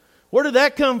 Where did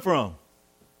that come from?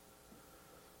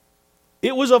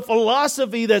 It was a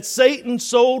philosophy that Satan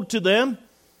sold to them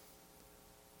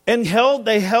and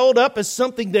they held up as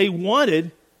something they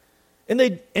wanted, and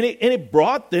it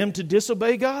brought them to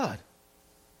disobey God.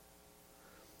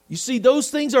 You see,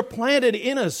 those things are planted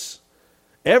in us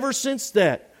ever since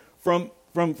that,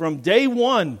 from day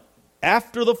one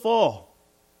after the fall.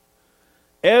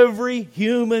 Every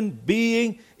human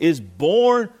being is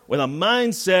born with a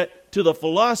mindset to the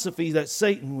philosophy that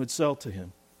Satan would sell to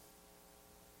him.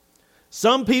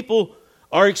 Some people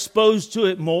are exposed to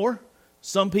it more.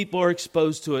 Some people are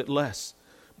exposed to it less.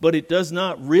 But it does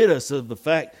not rid us of the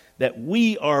fact that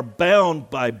we are bound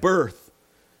by birth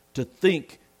to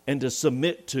think and to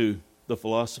submit to the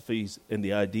philosophies and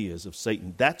the ideas of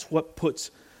Satan. That's what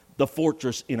puts the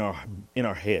fortress in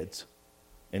our heads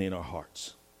and in our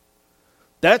hearts.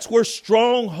 That's where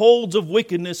strongholds of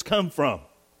wickedness come from.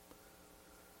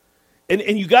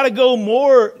 And you got to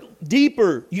go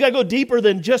deeper. You got to go deeper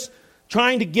than just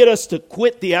trying to get us to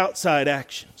quit the outside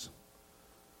actions.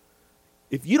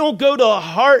 If you don't go to the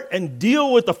heart and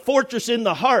deal with the fortress in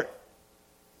the heart,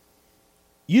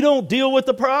 you don't deal with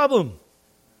the problem.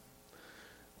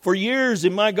 For years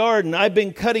in my garden, I've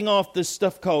been cutting off this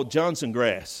stuff called Johnson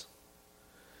grass.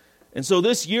 And so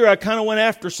this year I kind of went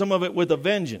after some of it with a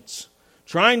vengeance,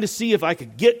 trying to see if I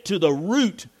could get to the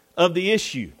root of the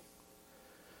issue.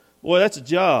 Boy, that's a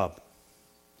job.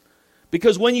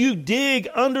 Because when you dig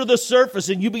under the surface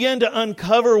and you begin to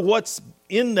uncover what's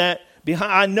in that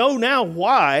behind, I know now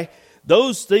why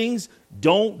those things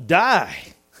don't die.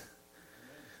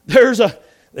 There's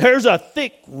a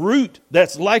thick root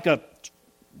that's like a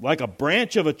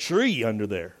branch of a tree under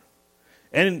there.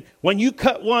 And when you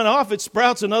cut one off, it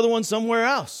sprouts another one somewhere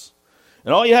else.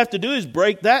 And all you have to do is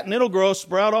break that and it'll grow a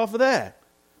sprout off of that.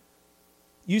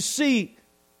 You see,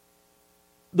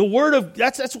 the word of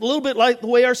that's a little bit like the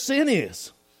way our sin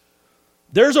is.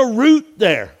 There's a root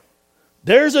there.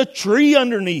 There's a tree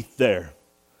underneath there.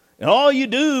 And all you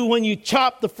do when you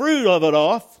chop the fruit of it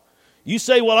off, you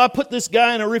say, well, I put this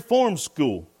guy in a reform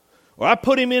school, or I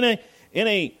put him in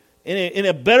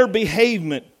a better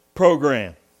behavement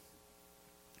program.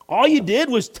 All you did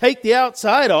was take the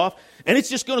outside off, and it's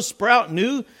just going to sprout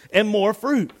new and more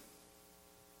fruit.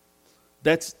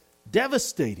 That's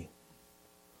devastating.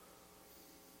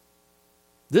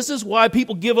 This is why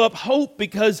people give up hope,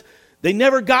 because they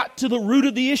never got to the root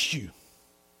of the issue.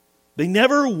 They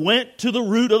never went to the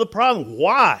root of the problem.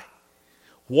 Why?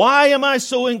 Why am I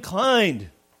so inclined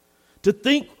to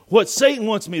think what Satan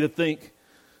wants me to think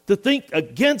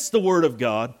against the Word of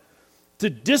God, to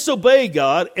disobey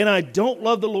God, and I don't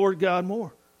love the Lord God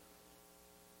more?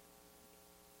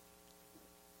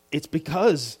 It's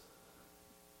because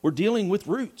we're dealing with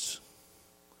roots.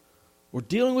 We're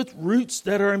dealing with roots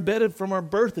that are embedded from our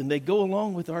birth, and they go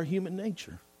along with our human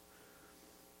nature.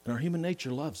 And our human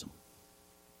nature loves them.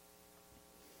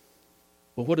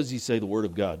 Well, what does he say the Word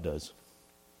of God does?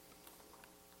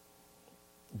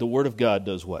 The Word of God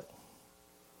does what?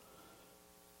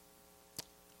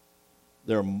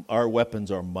 Our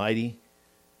weapons are mighty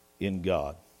in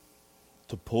God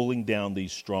to pulling down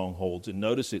these strongholds. And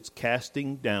notice it's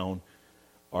casting down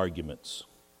arguments,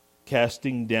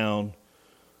 casting down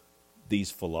these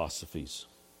philosophies.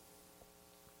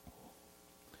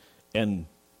 And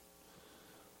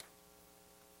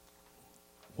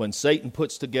when Satan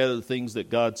puts together the things that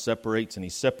God separates, and he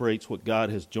separates what God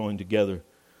has joined together,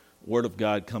 the Word of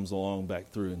God comes along back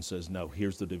through and says, no,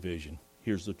 here's the division.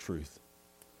 Here's the truth.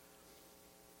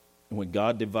 And when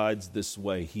God divides this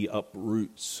way, he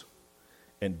uproots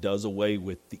and does away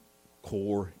with the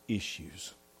core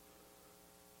issues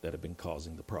that have been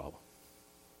causing the problem.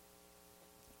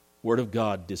 Word of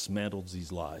God dismantles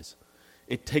these lies.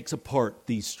 It takes apart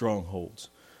these strongholds.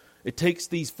 It takes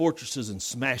these fortresses and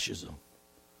smashes them.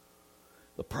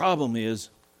 The problem is,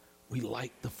 we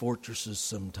like the fortresses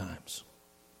sometimes.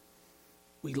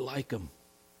 We like them.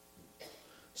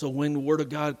 So when the Word of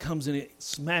God comes in, it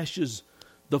smashes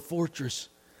the fortress,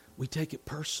 we take it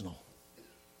personal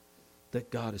that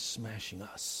God is smashing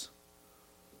us.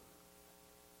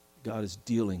 God is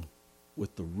dealing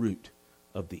with the root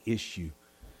of the issue.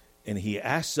 And he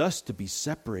asks us to be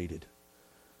separated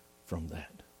from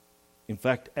that. In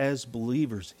fact, as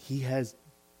believers, he has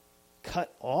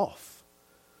cut off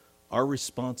our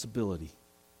responsibility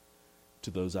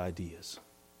to those ideas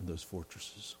and those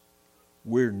fortresses.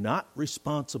 We're not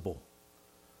responsible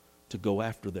to go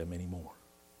after them anymore.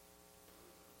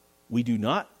 We do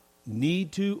not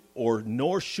need to,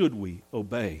 nor should we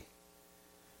obey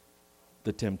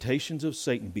the temptations of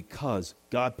Satan, because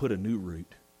God put a new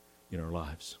root in our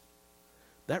lives.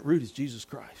 That root is Jesus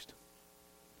Christ.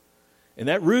 And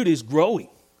that root is growing.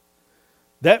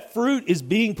 that fruit is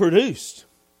being produced.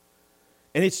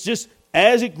 And it's just,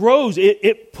 as it grows,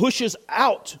 it pushes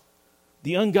out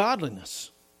the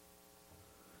ungodliness.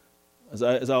 As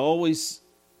I always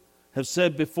have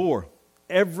said before,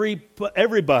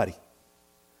 everybody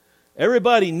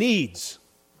needs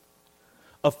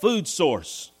a food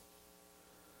source.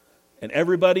 And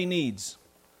everybody needs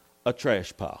a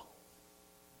trash pile.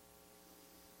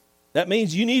 That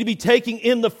means you need to be taking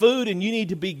in the food and you need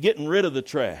to be getting rid of the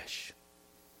trash.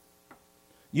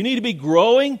 You need to be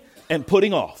growing and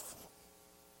putting off.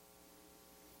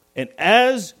 And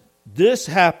as this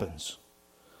happens,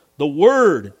 the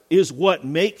Word is what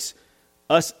makes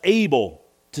us able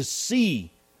to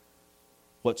see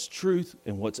what's truth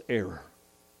and what's error.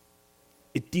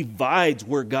 It divides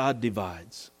where God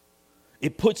divides.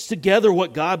 It puts together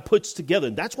what God puts together.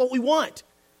 That's what we want.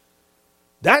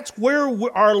 That's where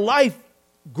our life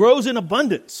grows in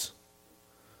abundance.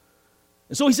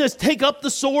 And so he says, take up the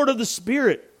sword of the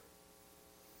Spirit.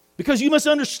 Because you must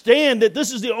understand that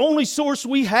this is the only source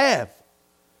we have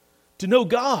to know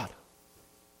God.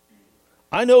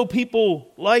 I know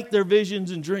people like their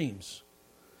visions and dreams.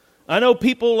 I know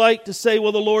people like to say,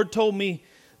 well, the Lord told me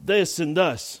this and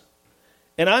thus.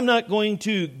 And I'm not going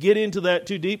to get into that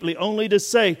too deeply, only to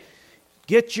say,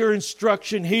 get your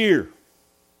instruction here.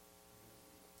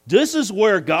 This is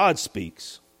where God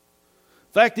speaks.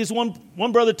 In fact, this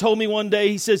one brother told me one day,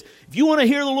 he says, if you want to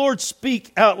hear the Lord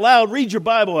speak out loud, read your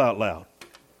Bible out loud.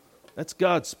 That's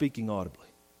God speaking audibly.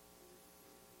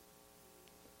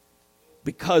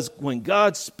 Because when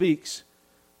God speaks,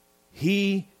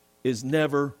 He is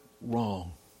never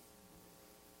wrong.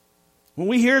 When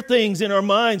we hear things in our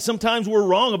minds, sometimes we're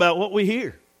wrong about what we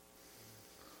hear.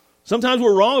 Sometimes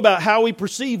we're wrong about how we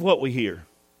perceive what we hear.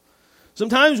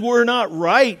 Sometimes we're not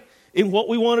right in what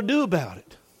we want to do about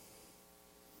it.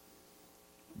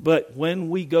 But when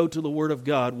we go to the Word of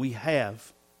God, we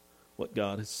have what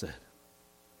God has said.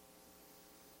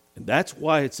 And that's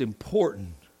why it's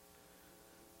important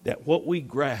that what we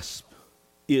grasp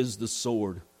is the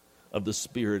sword of the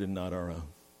Spirit and not our own.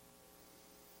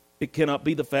 It cannot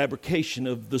be the fabrication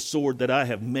of the sword that I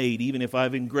have made, even if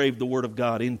I've engraved the Word of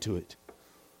God into it.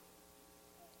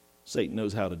 Satan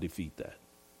knows how to defeat that.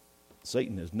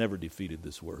 Satan has never defeated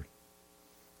this Word.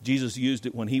 Jesus used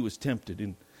it when He was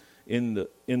tempted in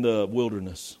the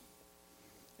wilderness,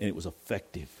 and it was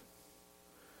effective.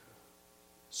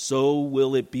 So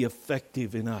will it be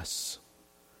effective in us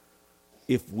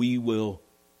if we will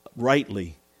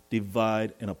rightly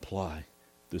divide and apply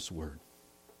this Word.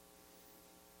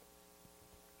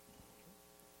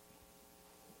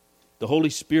 The Holy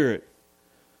Spirit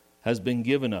has been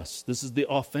given us. This is the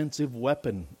offensive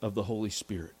weapon of the Holy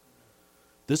Spirit.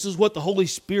 This is what the Holy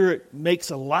Spirit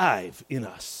makes alive in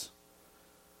us.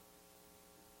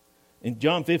 In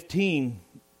John 15,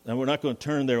 and we're not going to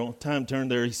turn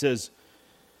there, he says,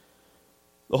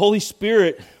 the Holy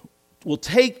Spirit will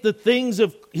take the things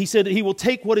of, he said that He will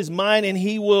take what is mine and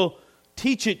He will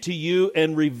teach it to you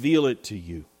and reveal it to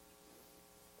you.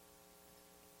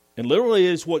 And literally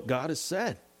is what God has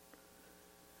said.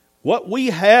 What we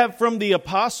have from the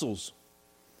apostles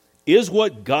is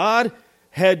what God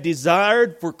had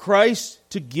desired for Christ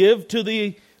to give to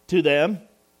them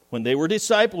when they were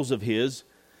disciples of His,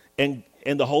 and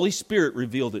the Holy Spirit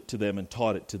revealed it to them and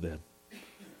taught it to them.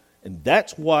 And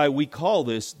that's why we call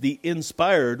this the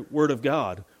inspired Word of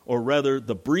God, or rather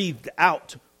the breathed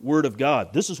out Word of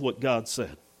God. This is what God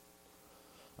said.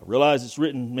 I realize it's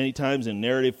written many times in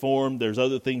narrative form. There's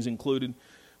other things included.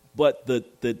 But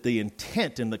the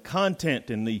intent and the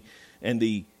content and the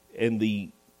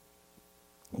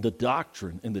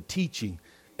doctrine and the teaching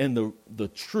and the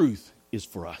truth is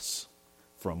for us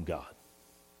from God.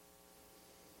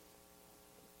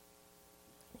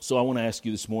 So I want to ask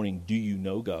you this morning, do you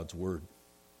know God's Word?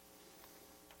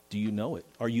 Do you know it?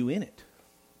 Are you in it?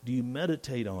 Do you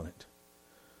meditate on it?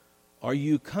 Are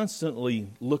you constantly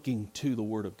looking to the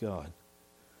Word of God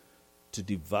to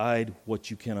divide what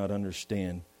you cannot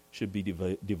understand should be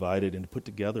divided and put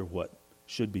together what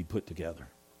should be put together?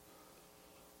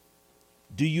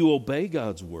 Do you obey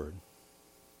God's Word?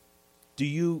 Do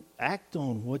you act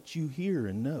on what you hear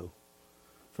and know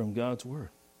from God's Word?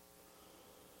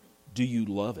 Do you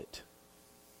love it?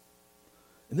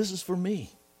 And this is for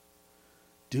me.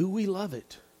 Do we love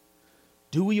it?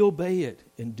 Do we obey it?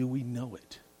 And do we know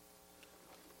it?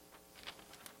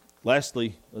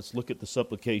 Lastly, let's look at the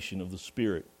supplication of the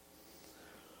Spirit.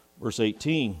 Verse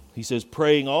 18, he says,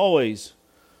 praying always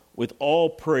with all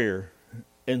prayer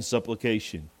and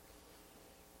supplication.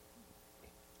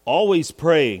 Always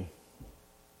praying.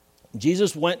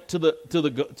 Jesus went to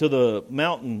the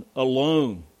mountain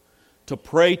alone to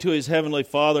pray to his heavenly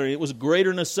Father. It was a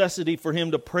greater necessity for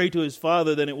him to pray to his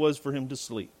Father than it was for him to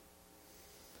sleep.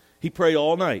 He prayed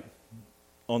all night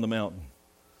on the mountain.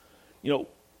 You know,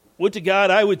 would to God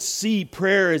I would see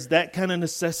prayer as that kind of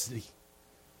necessity.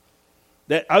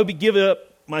 That I would be giving up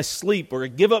my sleep, or I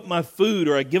give up my food,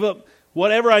 or I give up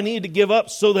whatever I need to give up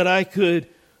so that I could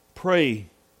pray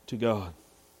to God.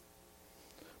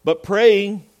 But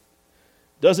praying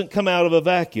doesn't come out of a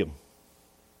vacuum.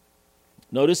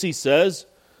 Notice he says,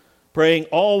 praying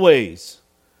always,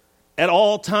 at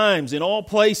all times, in all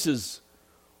places.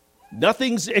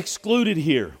 Nothing's excluded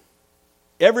here.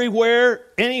 Everywhere,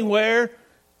 anywhere,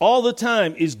 all the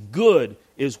time is good,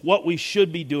 is what we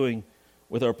should be doing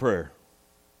with our prayer.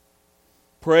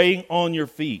 Praying on your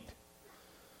feet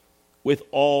with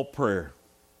all prayer.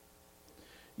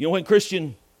 You know, when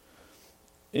Christian,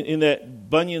 in that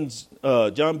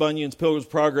John Bunyan's Pilgrim's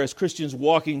Progress, Christian's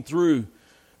walking through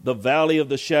the valley of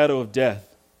the shadow of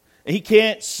death. And he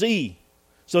can't see,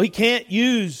 so he can't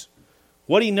use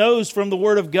what he knows from the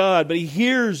Word of God, but he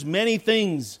hears many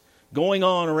things going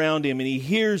on around him, and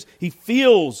he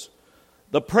feels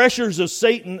the pressures of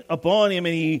Satan upon him,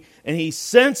 and he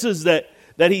senses that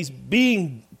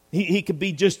he could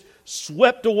be just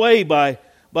swept away by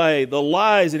the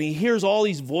lies, and he hears all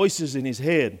these voices in his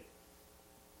head.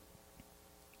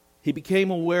 He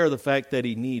became aware of the fact that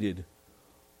he needed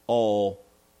all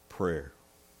prayer.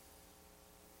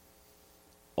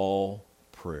 All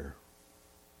prayer.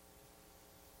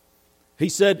 He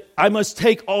said, I must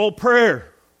take all prayer.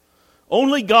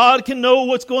 Only God can know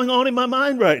what's going on in my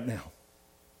mind right now.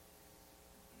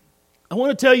 I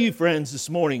want to tell you, friends, this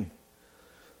morning,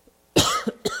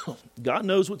 God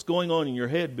knows what's going on in your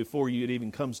head before it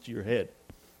even comes to your head.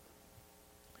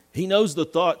 He knows the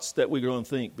thoughts that we're going to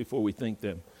think before we think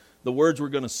them. The words we're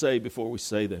going to say before we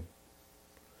say them.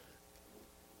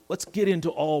 Let's get into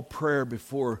all prayer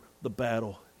before the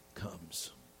battle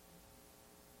comes.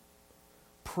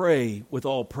 Pray with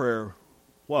all prayer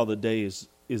while the day is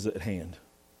at hand.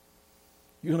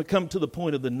 You're going to come to the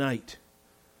point of the night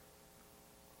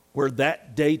where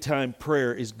that daytime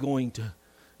prayer is going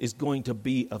to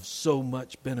be of so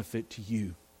much benefit to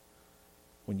you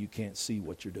when you can't see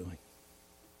what you're doing.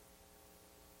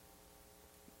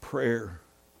 Prayer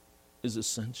is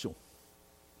essential.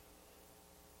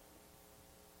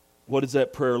 What does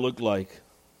that prayer look like?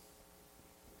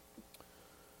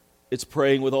 It's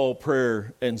praying with all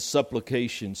prayer and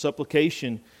supplication.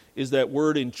 Supplication is that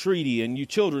word entreaty, and you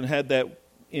children had that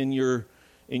in your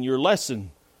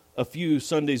lesson a few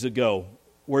Sundays ago,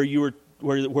 where you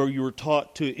were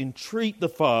taught to entreat the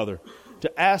Father,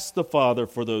 to ask the Father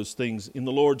for those things in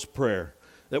the Lord's Prayer.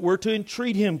 That we're to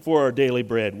entreat Him for our daily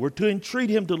bread. We're to entreat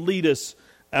Him to lead us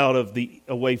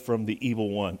away from the evil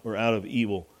one, or out of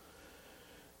evil.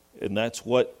 And that's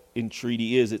what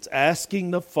entreaty is. It's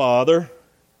asking the Father,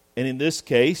 and in this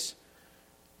case,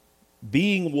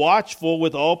 being watchful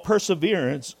with all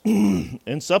perseverance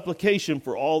and supplication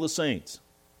for all the saints.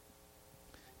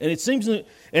 And it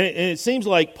seems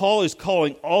like Paul is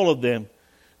calling all of them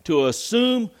to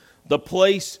assume the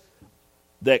place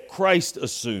that Christ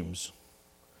assumes.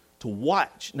 To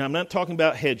watch. Now, I'm not talking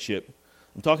about headship.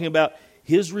 I'm talking about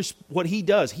what he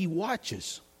does. He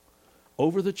watches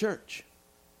over the church.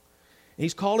 And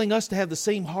he's calling us to have the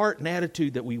same heart and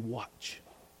attitude that we watch.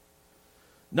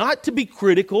 Not to be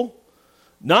critical,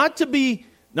 not to be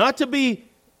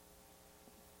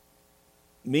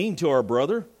mean to our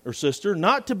brother or sister,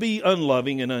 not to be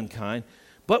unloving and unkind,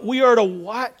 but we are to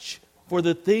watch for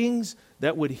the things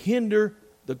that would hinder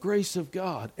the grace of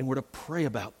God, and we're to pray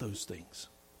about those things.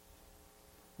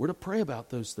 We're to pray about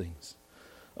those things.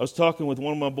 I was talking with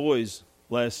one of my boys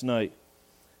last night.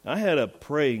 I had a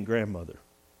praying grandmother,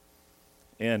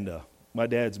 and my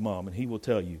dad's mom, and he will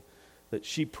tell you that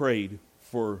she prayed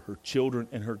for her children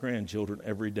and her grandchildren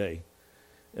every day.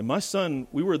 And my son,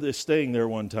 we were staying there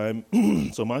one time,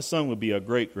 so my son would be a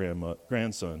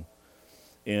great-grandson.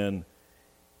 And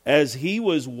as he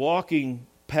was walking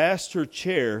past her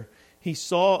chair, he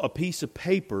saw a piece of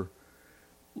paper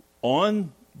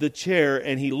on the chair,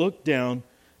 and he looked down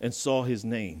and saw his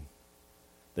name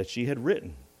that she had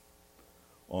written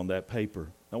on that paper.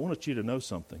 I want you to know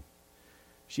something.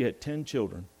 She had 10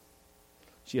 children.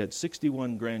 She had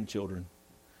 61 grandchildren.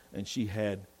 And she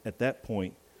had, at that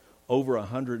point, over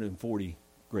 140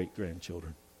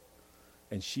 great-grandchildren.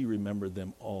 And she remembered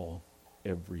them all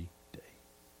every day.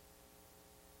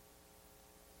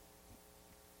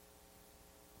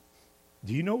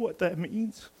 Do you know what that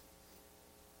means?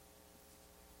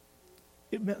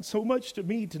 It meant so much to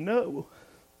me to know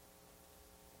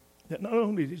that not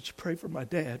only did she pray for my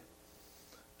dad,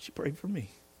 she prayed for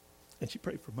me. And she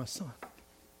prayed for my son.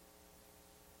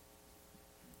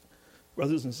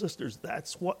 Brothers and sisters,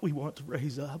 that's what we want to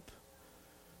raise up.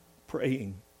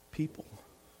 Praying people.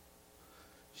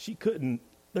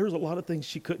 There was a lot of things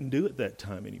she couldn't do at that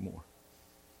time anymore.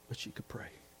 But she could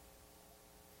pray.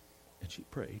 And she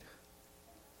prayed.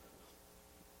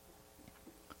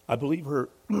 I believe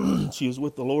she is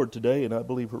with the Lord today, and I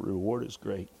believe her reward is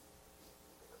great.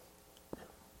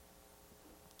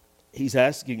 He's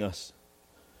asking us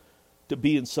to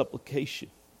be in supplication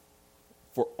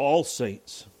for all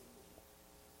saints,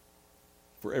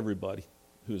 for everybody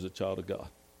who is a child of God.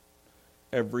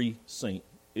 Every saint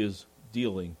is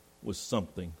dealing with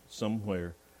something,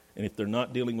 somewhere. And if they're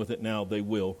not dealing with it now, they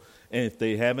will. And if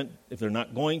they're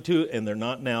not going to, and they're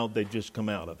not now, they just come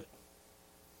out of it.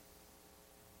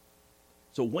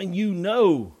 So when you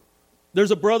know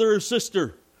there's a brother or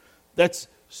sister that's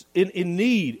in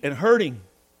need and hurting,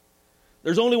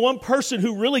 there's only one person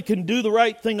who really can do the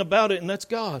right thing about it, and that's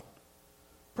God.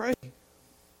 Pray.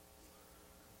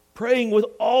 Praying with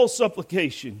all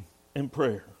supplication and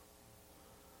prayer.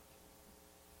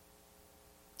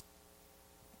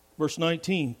 Verse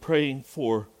 19, praying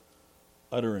for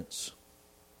utterance.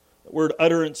 The word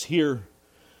utterance here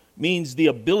means the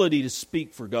ability to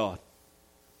speak for God.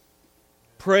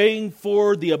 Praying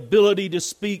for the ability to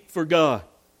speak for God.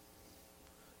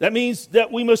 That means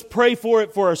that we must pray for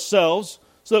it for ourselves,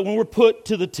 so that when we're put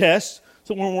to the test,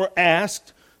 so when we're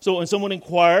asked, so when someone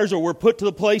inquires, or we're put to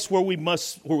the place where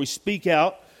we speak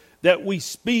out, that we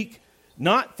speak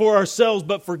not for ourselves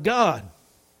but for God.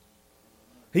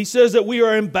 He says that we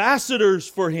are ambassadors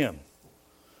for Him,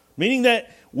 meaning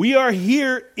that we are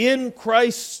here in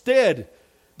Christ's stead.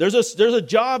 There's a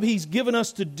job He's given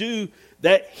us to do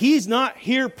that He's not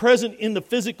here present in the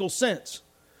physical sense.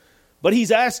 But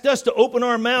He's asked us to open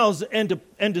our mouths and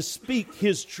to speak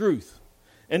His truth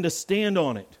and to stand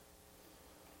on it.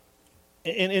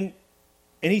 And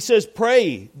He says,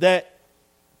 pray that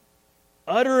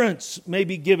utterance may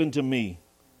be given to me,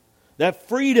 that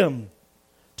freedom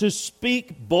to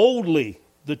speak boldly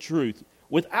the truth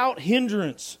without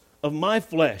hindrance of my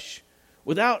flesh,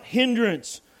 without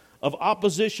hindrance of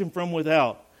opposition from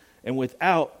without, and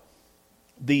without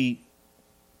the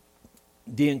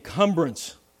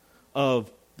encumbrance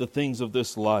of the things of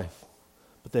this life,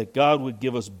 but that God would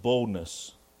give us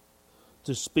boldness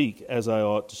to speak as I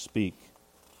ought to speak.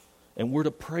 And we're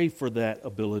to pray for that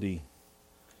ability.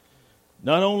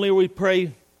 Not only are we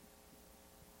pray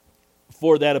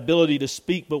for that ability to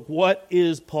speak, but what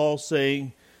is Paul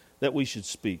saying that we should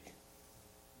speak?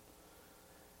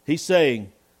 He's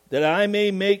saying that I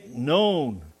may make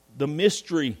known the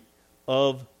mystery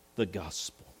of the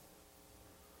gospel.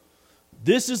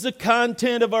 This is the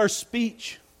content of our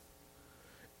speech.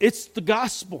 It's the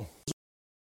gospel.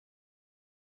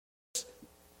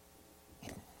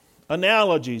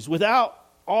 Analogies, without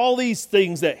all these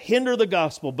things that hinder the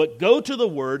gospel, but go to the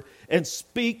Word and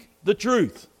speak the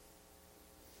truth.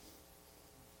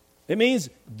 It means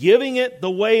giving it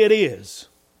the way it is,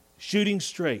 shooting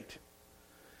straight.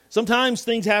 Sometimes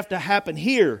things have to happen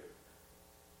here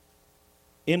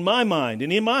in my mind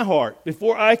and in my heart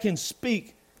before I can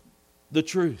speak the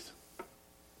truth.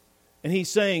 And he's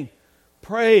saying,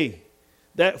 pray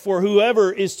that for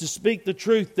whoever is to speak the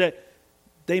truth, that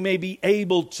they may be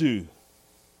able to.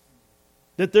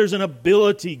 That there's an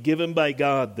ability given by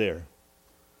God there.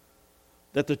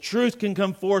 That the truth can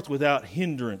come forth without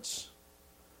hindrance.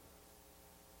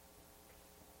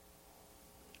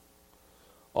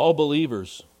 All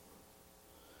believers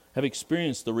have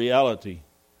experienced the reality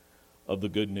of the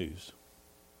good news.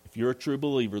 If you're a true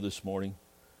believer this morning,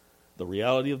 the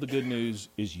reality of the good news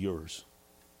is yours.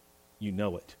 You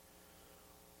know it.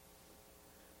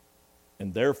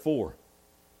 And therefore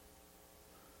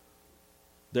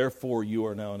you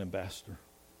are now an ambassador.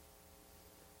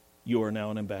 You are now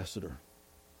an ambassador.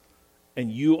 And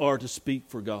you are to speak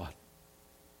for God.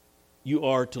 You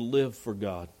are to live for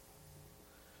God.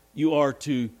 You are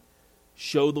to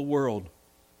show the world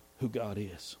who God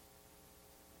is.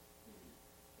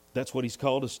 That's what He's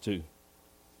called us to. And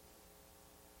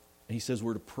He says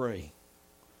we're to pray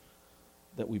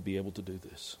that we be able to do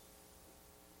this.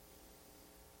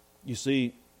 You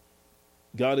see,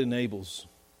 God enables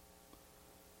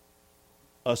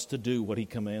us to do what He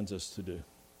commands us to do.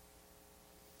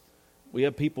 We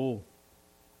have people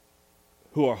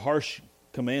who are harsh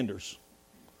commanders,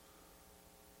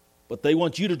 but they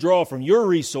want you to draw from your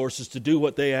resources to do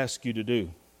what they ask you to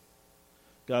do.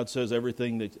 God says,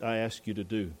 everything that I ask you to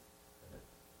do,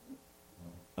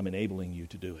 I'm enabling you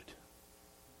to do it.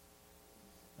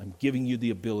 I'm giving you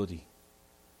the ability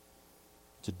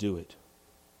to do it.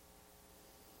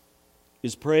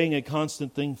 Is praying a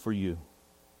constant thing for you?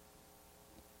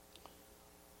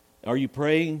 Are you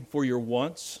praying for your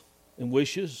wants and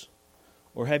wishes?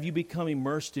 Or have you become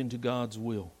immersed into God's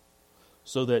will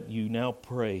so that you now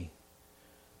pray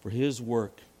for His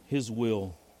work, His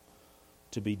will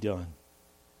to be done?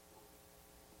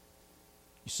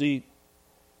 You see,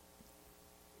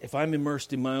 if I'm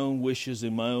immersed in my own wishes,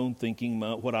 in my own thinking,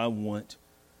 what I want,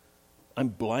 I'm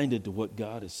blinded to what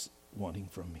God is wanting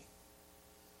from me.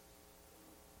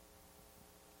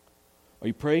 Are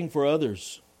you praying for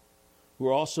others who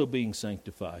are also being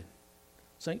sanctified?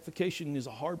 Sanctification is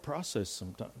a hard process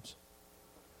sometimes.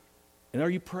 And are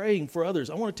you praying for others?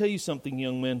 I want to tell you something,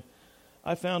 young men.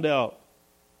 I found out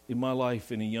in my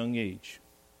life in a young age,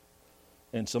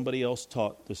 and somebody else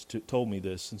told me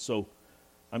this, and so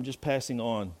I'm just passing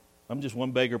on. I'm just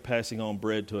one beggar passing on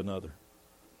bread to another.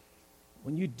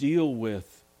 When you deal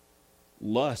with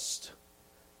lust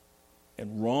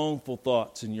and wrongful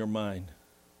thoughts in your mind,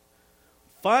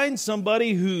 find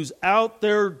somebody who's out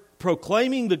there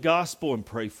proclaiming the gospel and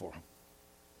pray for them.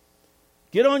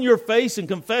 Get on your face and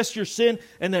confess your sin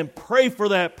and then pray for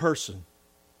that person.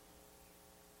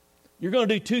 You're going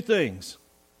to do two things.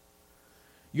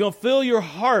 You're going to fill your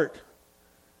heart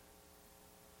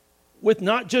with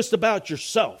not just about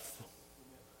yourself,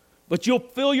 but you'll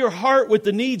fill your heart with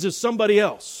the needs of somebody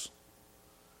else.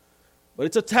 But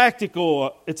it's a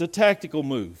tactical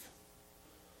move.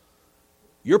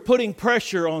 You're putting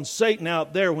pressure on Satan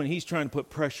out there when he's trying to put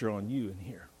pressure on you in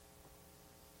here.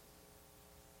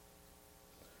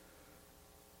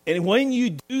 And when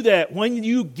you do that, when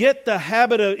you get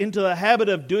into the habit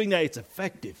of doing that, it's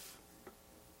effective.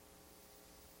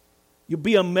 You'll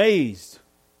be amazed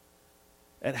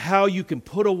at how you can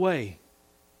put away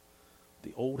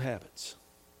the old habits,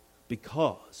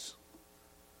 because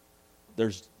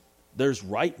there's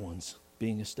right ones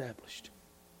being established.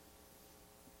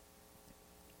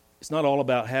 It's not all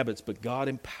about habits, but God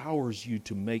empowers you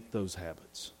to make those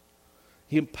habits.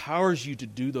 He empowers you to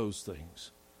do those things.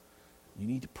 You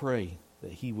need to pray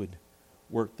that He would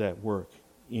work that work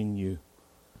in you.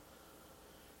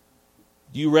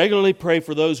 Do you regularly pray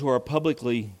for those who are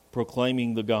publicly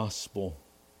proclaiming the gospel?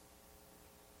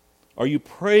 Are you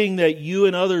praying that you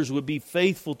and others would be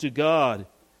faithful to God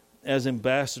as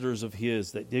ambassadors of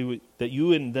His, that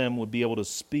you and them would be able to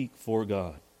speak for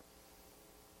God?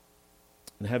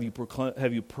 And have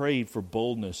you prayed for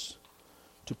boldness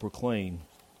to proclaim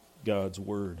God's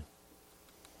word?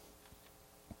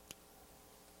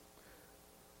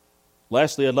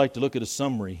 Lastly, I'd like to look at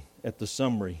the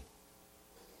summary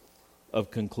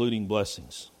of concluding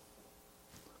blessings.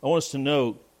 I want us to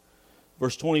note,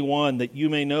 verse 21, that you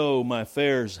may know my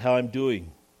affairs, how I'm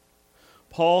doing.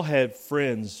 Paul had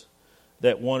friends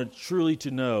that wanted truly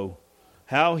to know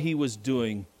how he was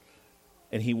doing,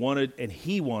 and he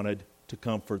wanted to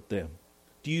comfort them.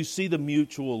 Do you see the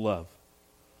mutual love?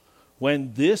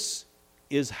 When this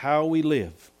is how we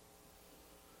live,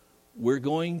 we're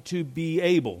going to be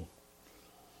able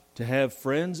to have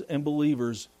friends and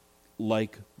believers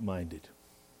like-minded.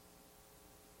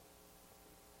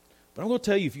 But I'm going to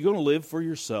tell you, if you're going to live for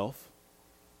yourself,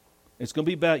 it's going to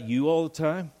be about you all the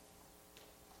time,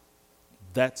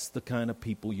 that's the kind of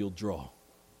people you'll draw.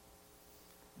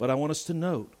 But I want us to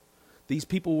note, these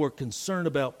people were concerned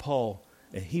about Paul,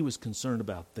 and he was concerned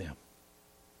about them.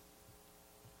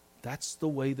 That's the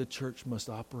way the church must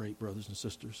operate, brothers and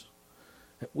sisters.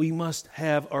 We must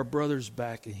have our brother's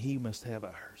back, and he must have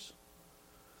ours.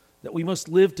 That we must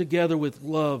live together with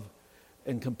love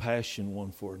and compassion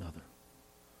one for another.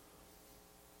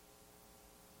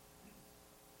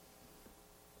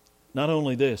 Not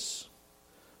only this,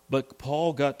 but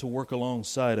Paul got to work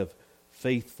alongside of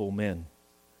faithful men.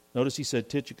 Notice he said,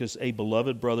 Tychicus, a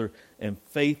beloved brother and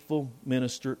faithful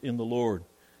minister in the Lord,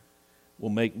 will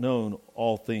make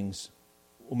all things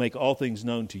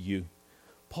known to you.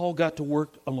 Paul got to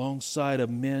work alongside of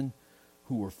men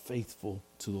who were faithful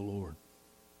to the Lord.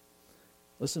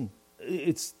 Listen,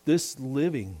 it's this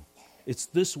living, it's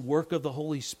this work of the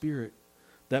Holy Spirit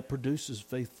that produces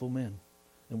faithful men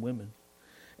and women.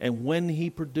 And when He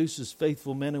produces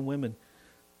faithful men and women,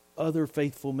 other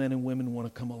faithful men and women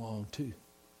want to come along too.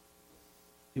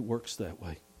 It works that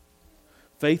way.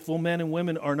 Faithful men and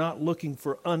women are not looking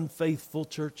for unfaithful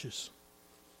churches.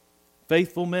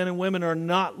 Faithful men and women are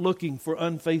not looking for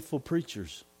unfaithful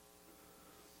preachers.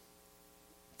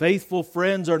 Faithful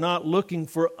friends are not looking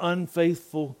for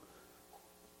unfaithful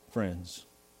friends.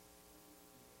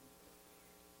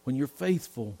 When you're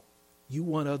faithful, you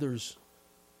want others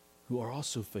who are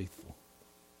also faithful.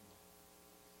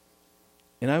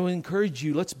 And I would encourage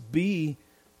you, let's be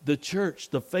the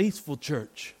church, the faithful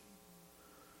church.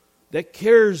 that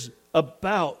cares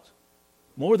about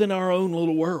more than our own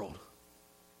little world,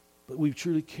 but we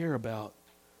truly care about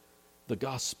the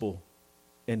gospel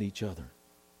and each other.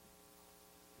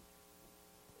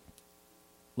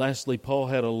 Lastly, Paul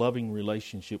had a loving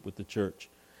relationship with the church,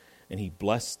 and he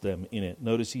blessed them in it.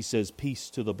 Notice he says, peace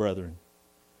to the brethren.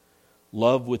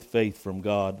 Love with faith from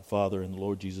God, the Father, and the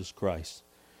Lord Jesus Christ.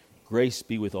 Grace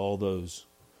be with all those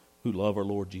who love our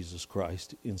Lord Jesus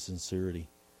Christ in sincerity.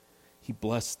 He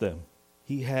blessed them.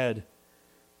 He had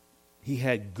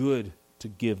good to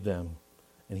give them,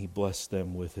 and he blessed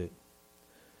them with it.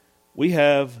 We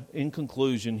have, in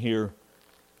conclusion here,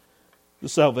 the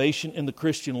salvation and the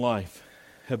Christian life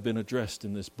have been addressed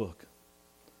in this book.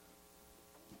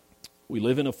 We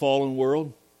live in a fallen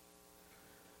world,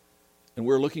 and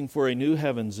we're looking for a new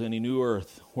heavens and a new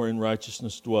earth wherein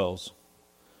righteousness dwells.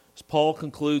 As Paul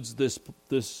concludes this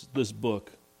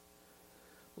book,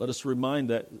 let's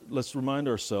remind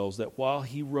ourselves that while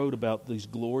he wrote about these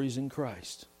glories in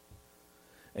Christ,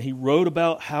 and he wrote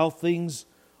about how things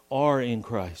are in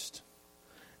Christ,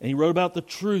 and he wrote about the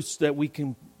truths that we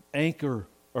can anchor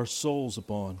our souls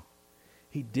upon,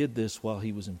 he did this while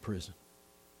he was in prison.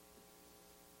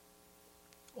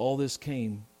 All this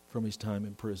came from his time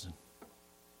in prison.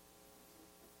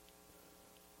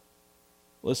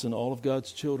 Listen, all of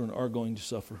God's children are going to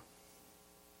suffer.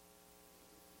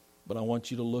 But I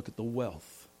want you to look at the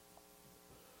wealth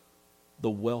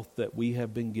that we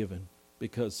have been given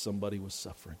because somebody was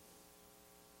suffering.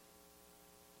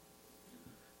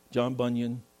 John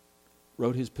Bunyan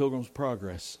wrote his Pilgrim's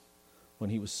Progress when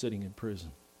he was sitting in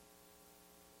prison.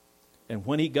 And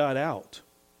when he got out,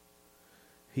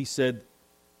 he said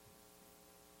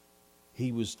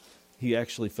he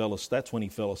actually that's when he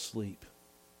fell asleep.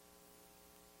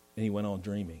 And he went on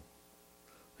dreaming.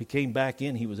 He came back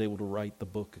in, he was able to write the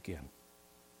book again.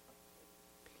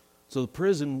 So the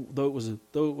prison, though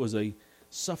it was a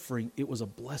suffering, it was a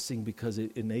blessing because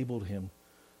it enabled him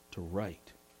to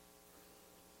write.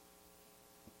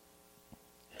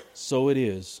 So it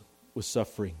is with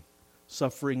suffering.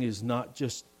 Suffering is not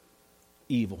just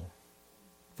evil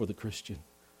for the Christian,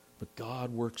 but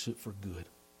God works it for good.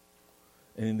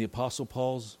 And in the Apostle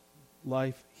Paul's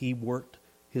life, he worked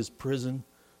his prison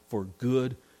for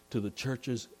good to the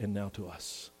churches and now to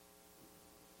us.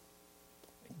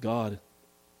 God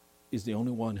is the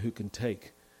only one who can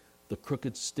take the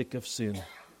crooked stick of sin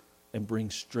and bring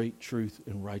straight truth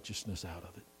and righteousness out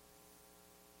of it.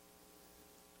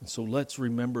 And so let's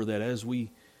remember that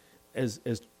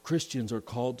as Christians are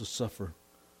called to suffer,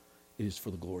 it is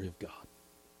for the glory of God.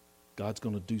 God's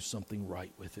going to do something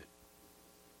right with it.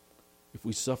 If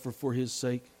we suffer for his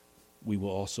sake, we will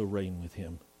also reign with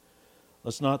him.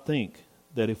 Let's not think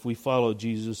that if we follow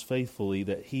Jesus faithfully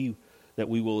that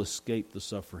we will escape the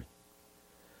suffering.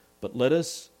 But let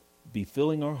us be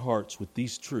filling our hearts with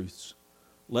these truths.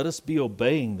 Let us be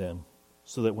obeying them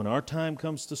so that when our time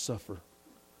comes to suffer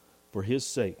for his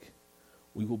sake,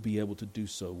 we will be able to do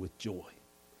so with joy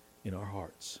in our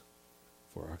hearts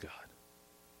for our God.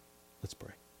 Let's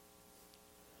pray.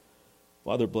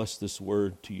 Father, bless this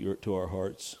word to our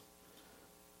hearts.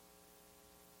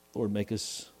 Lord, make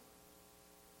us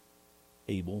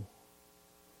able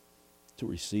to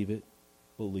receive it,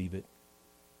 believe it,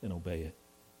 and obey it.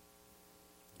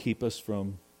 Keep us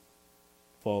from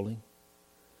falling.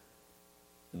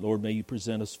 And Lord, may you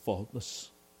present us faultless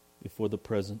before the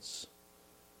presence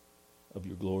of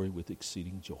your glory with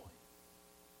exceeding joy.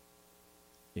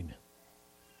 Amen.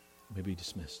 You may be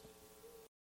dismissed.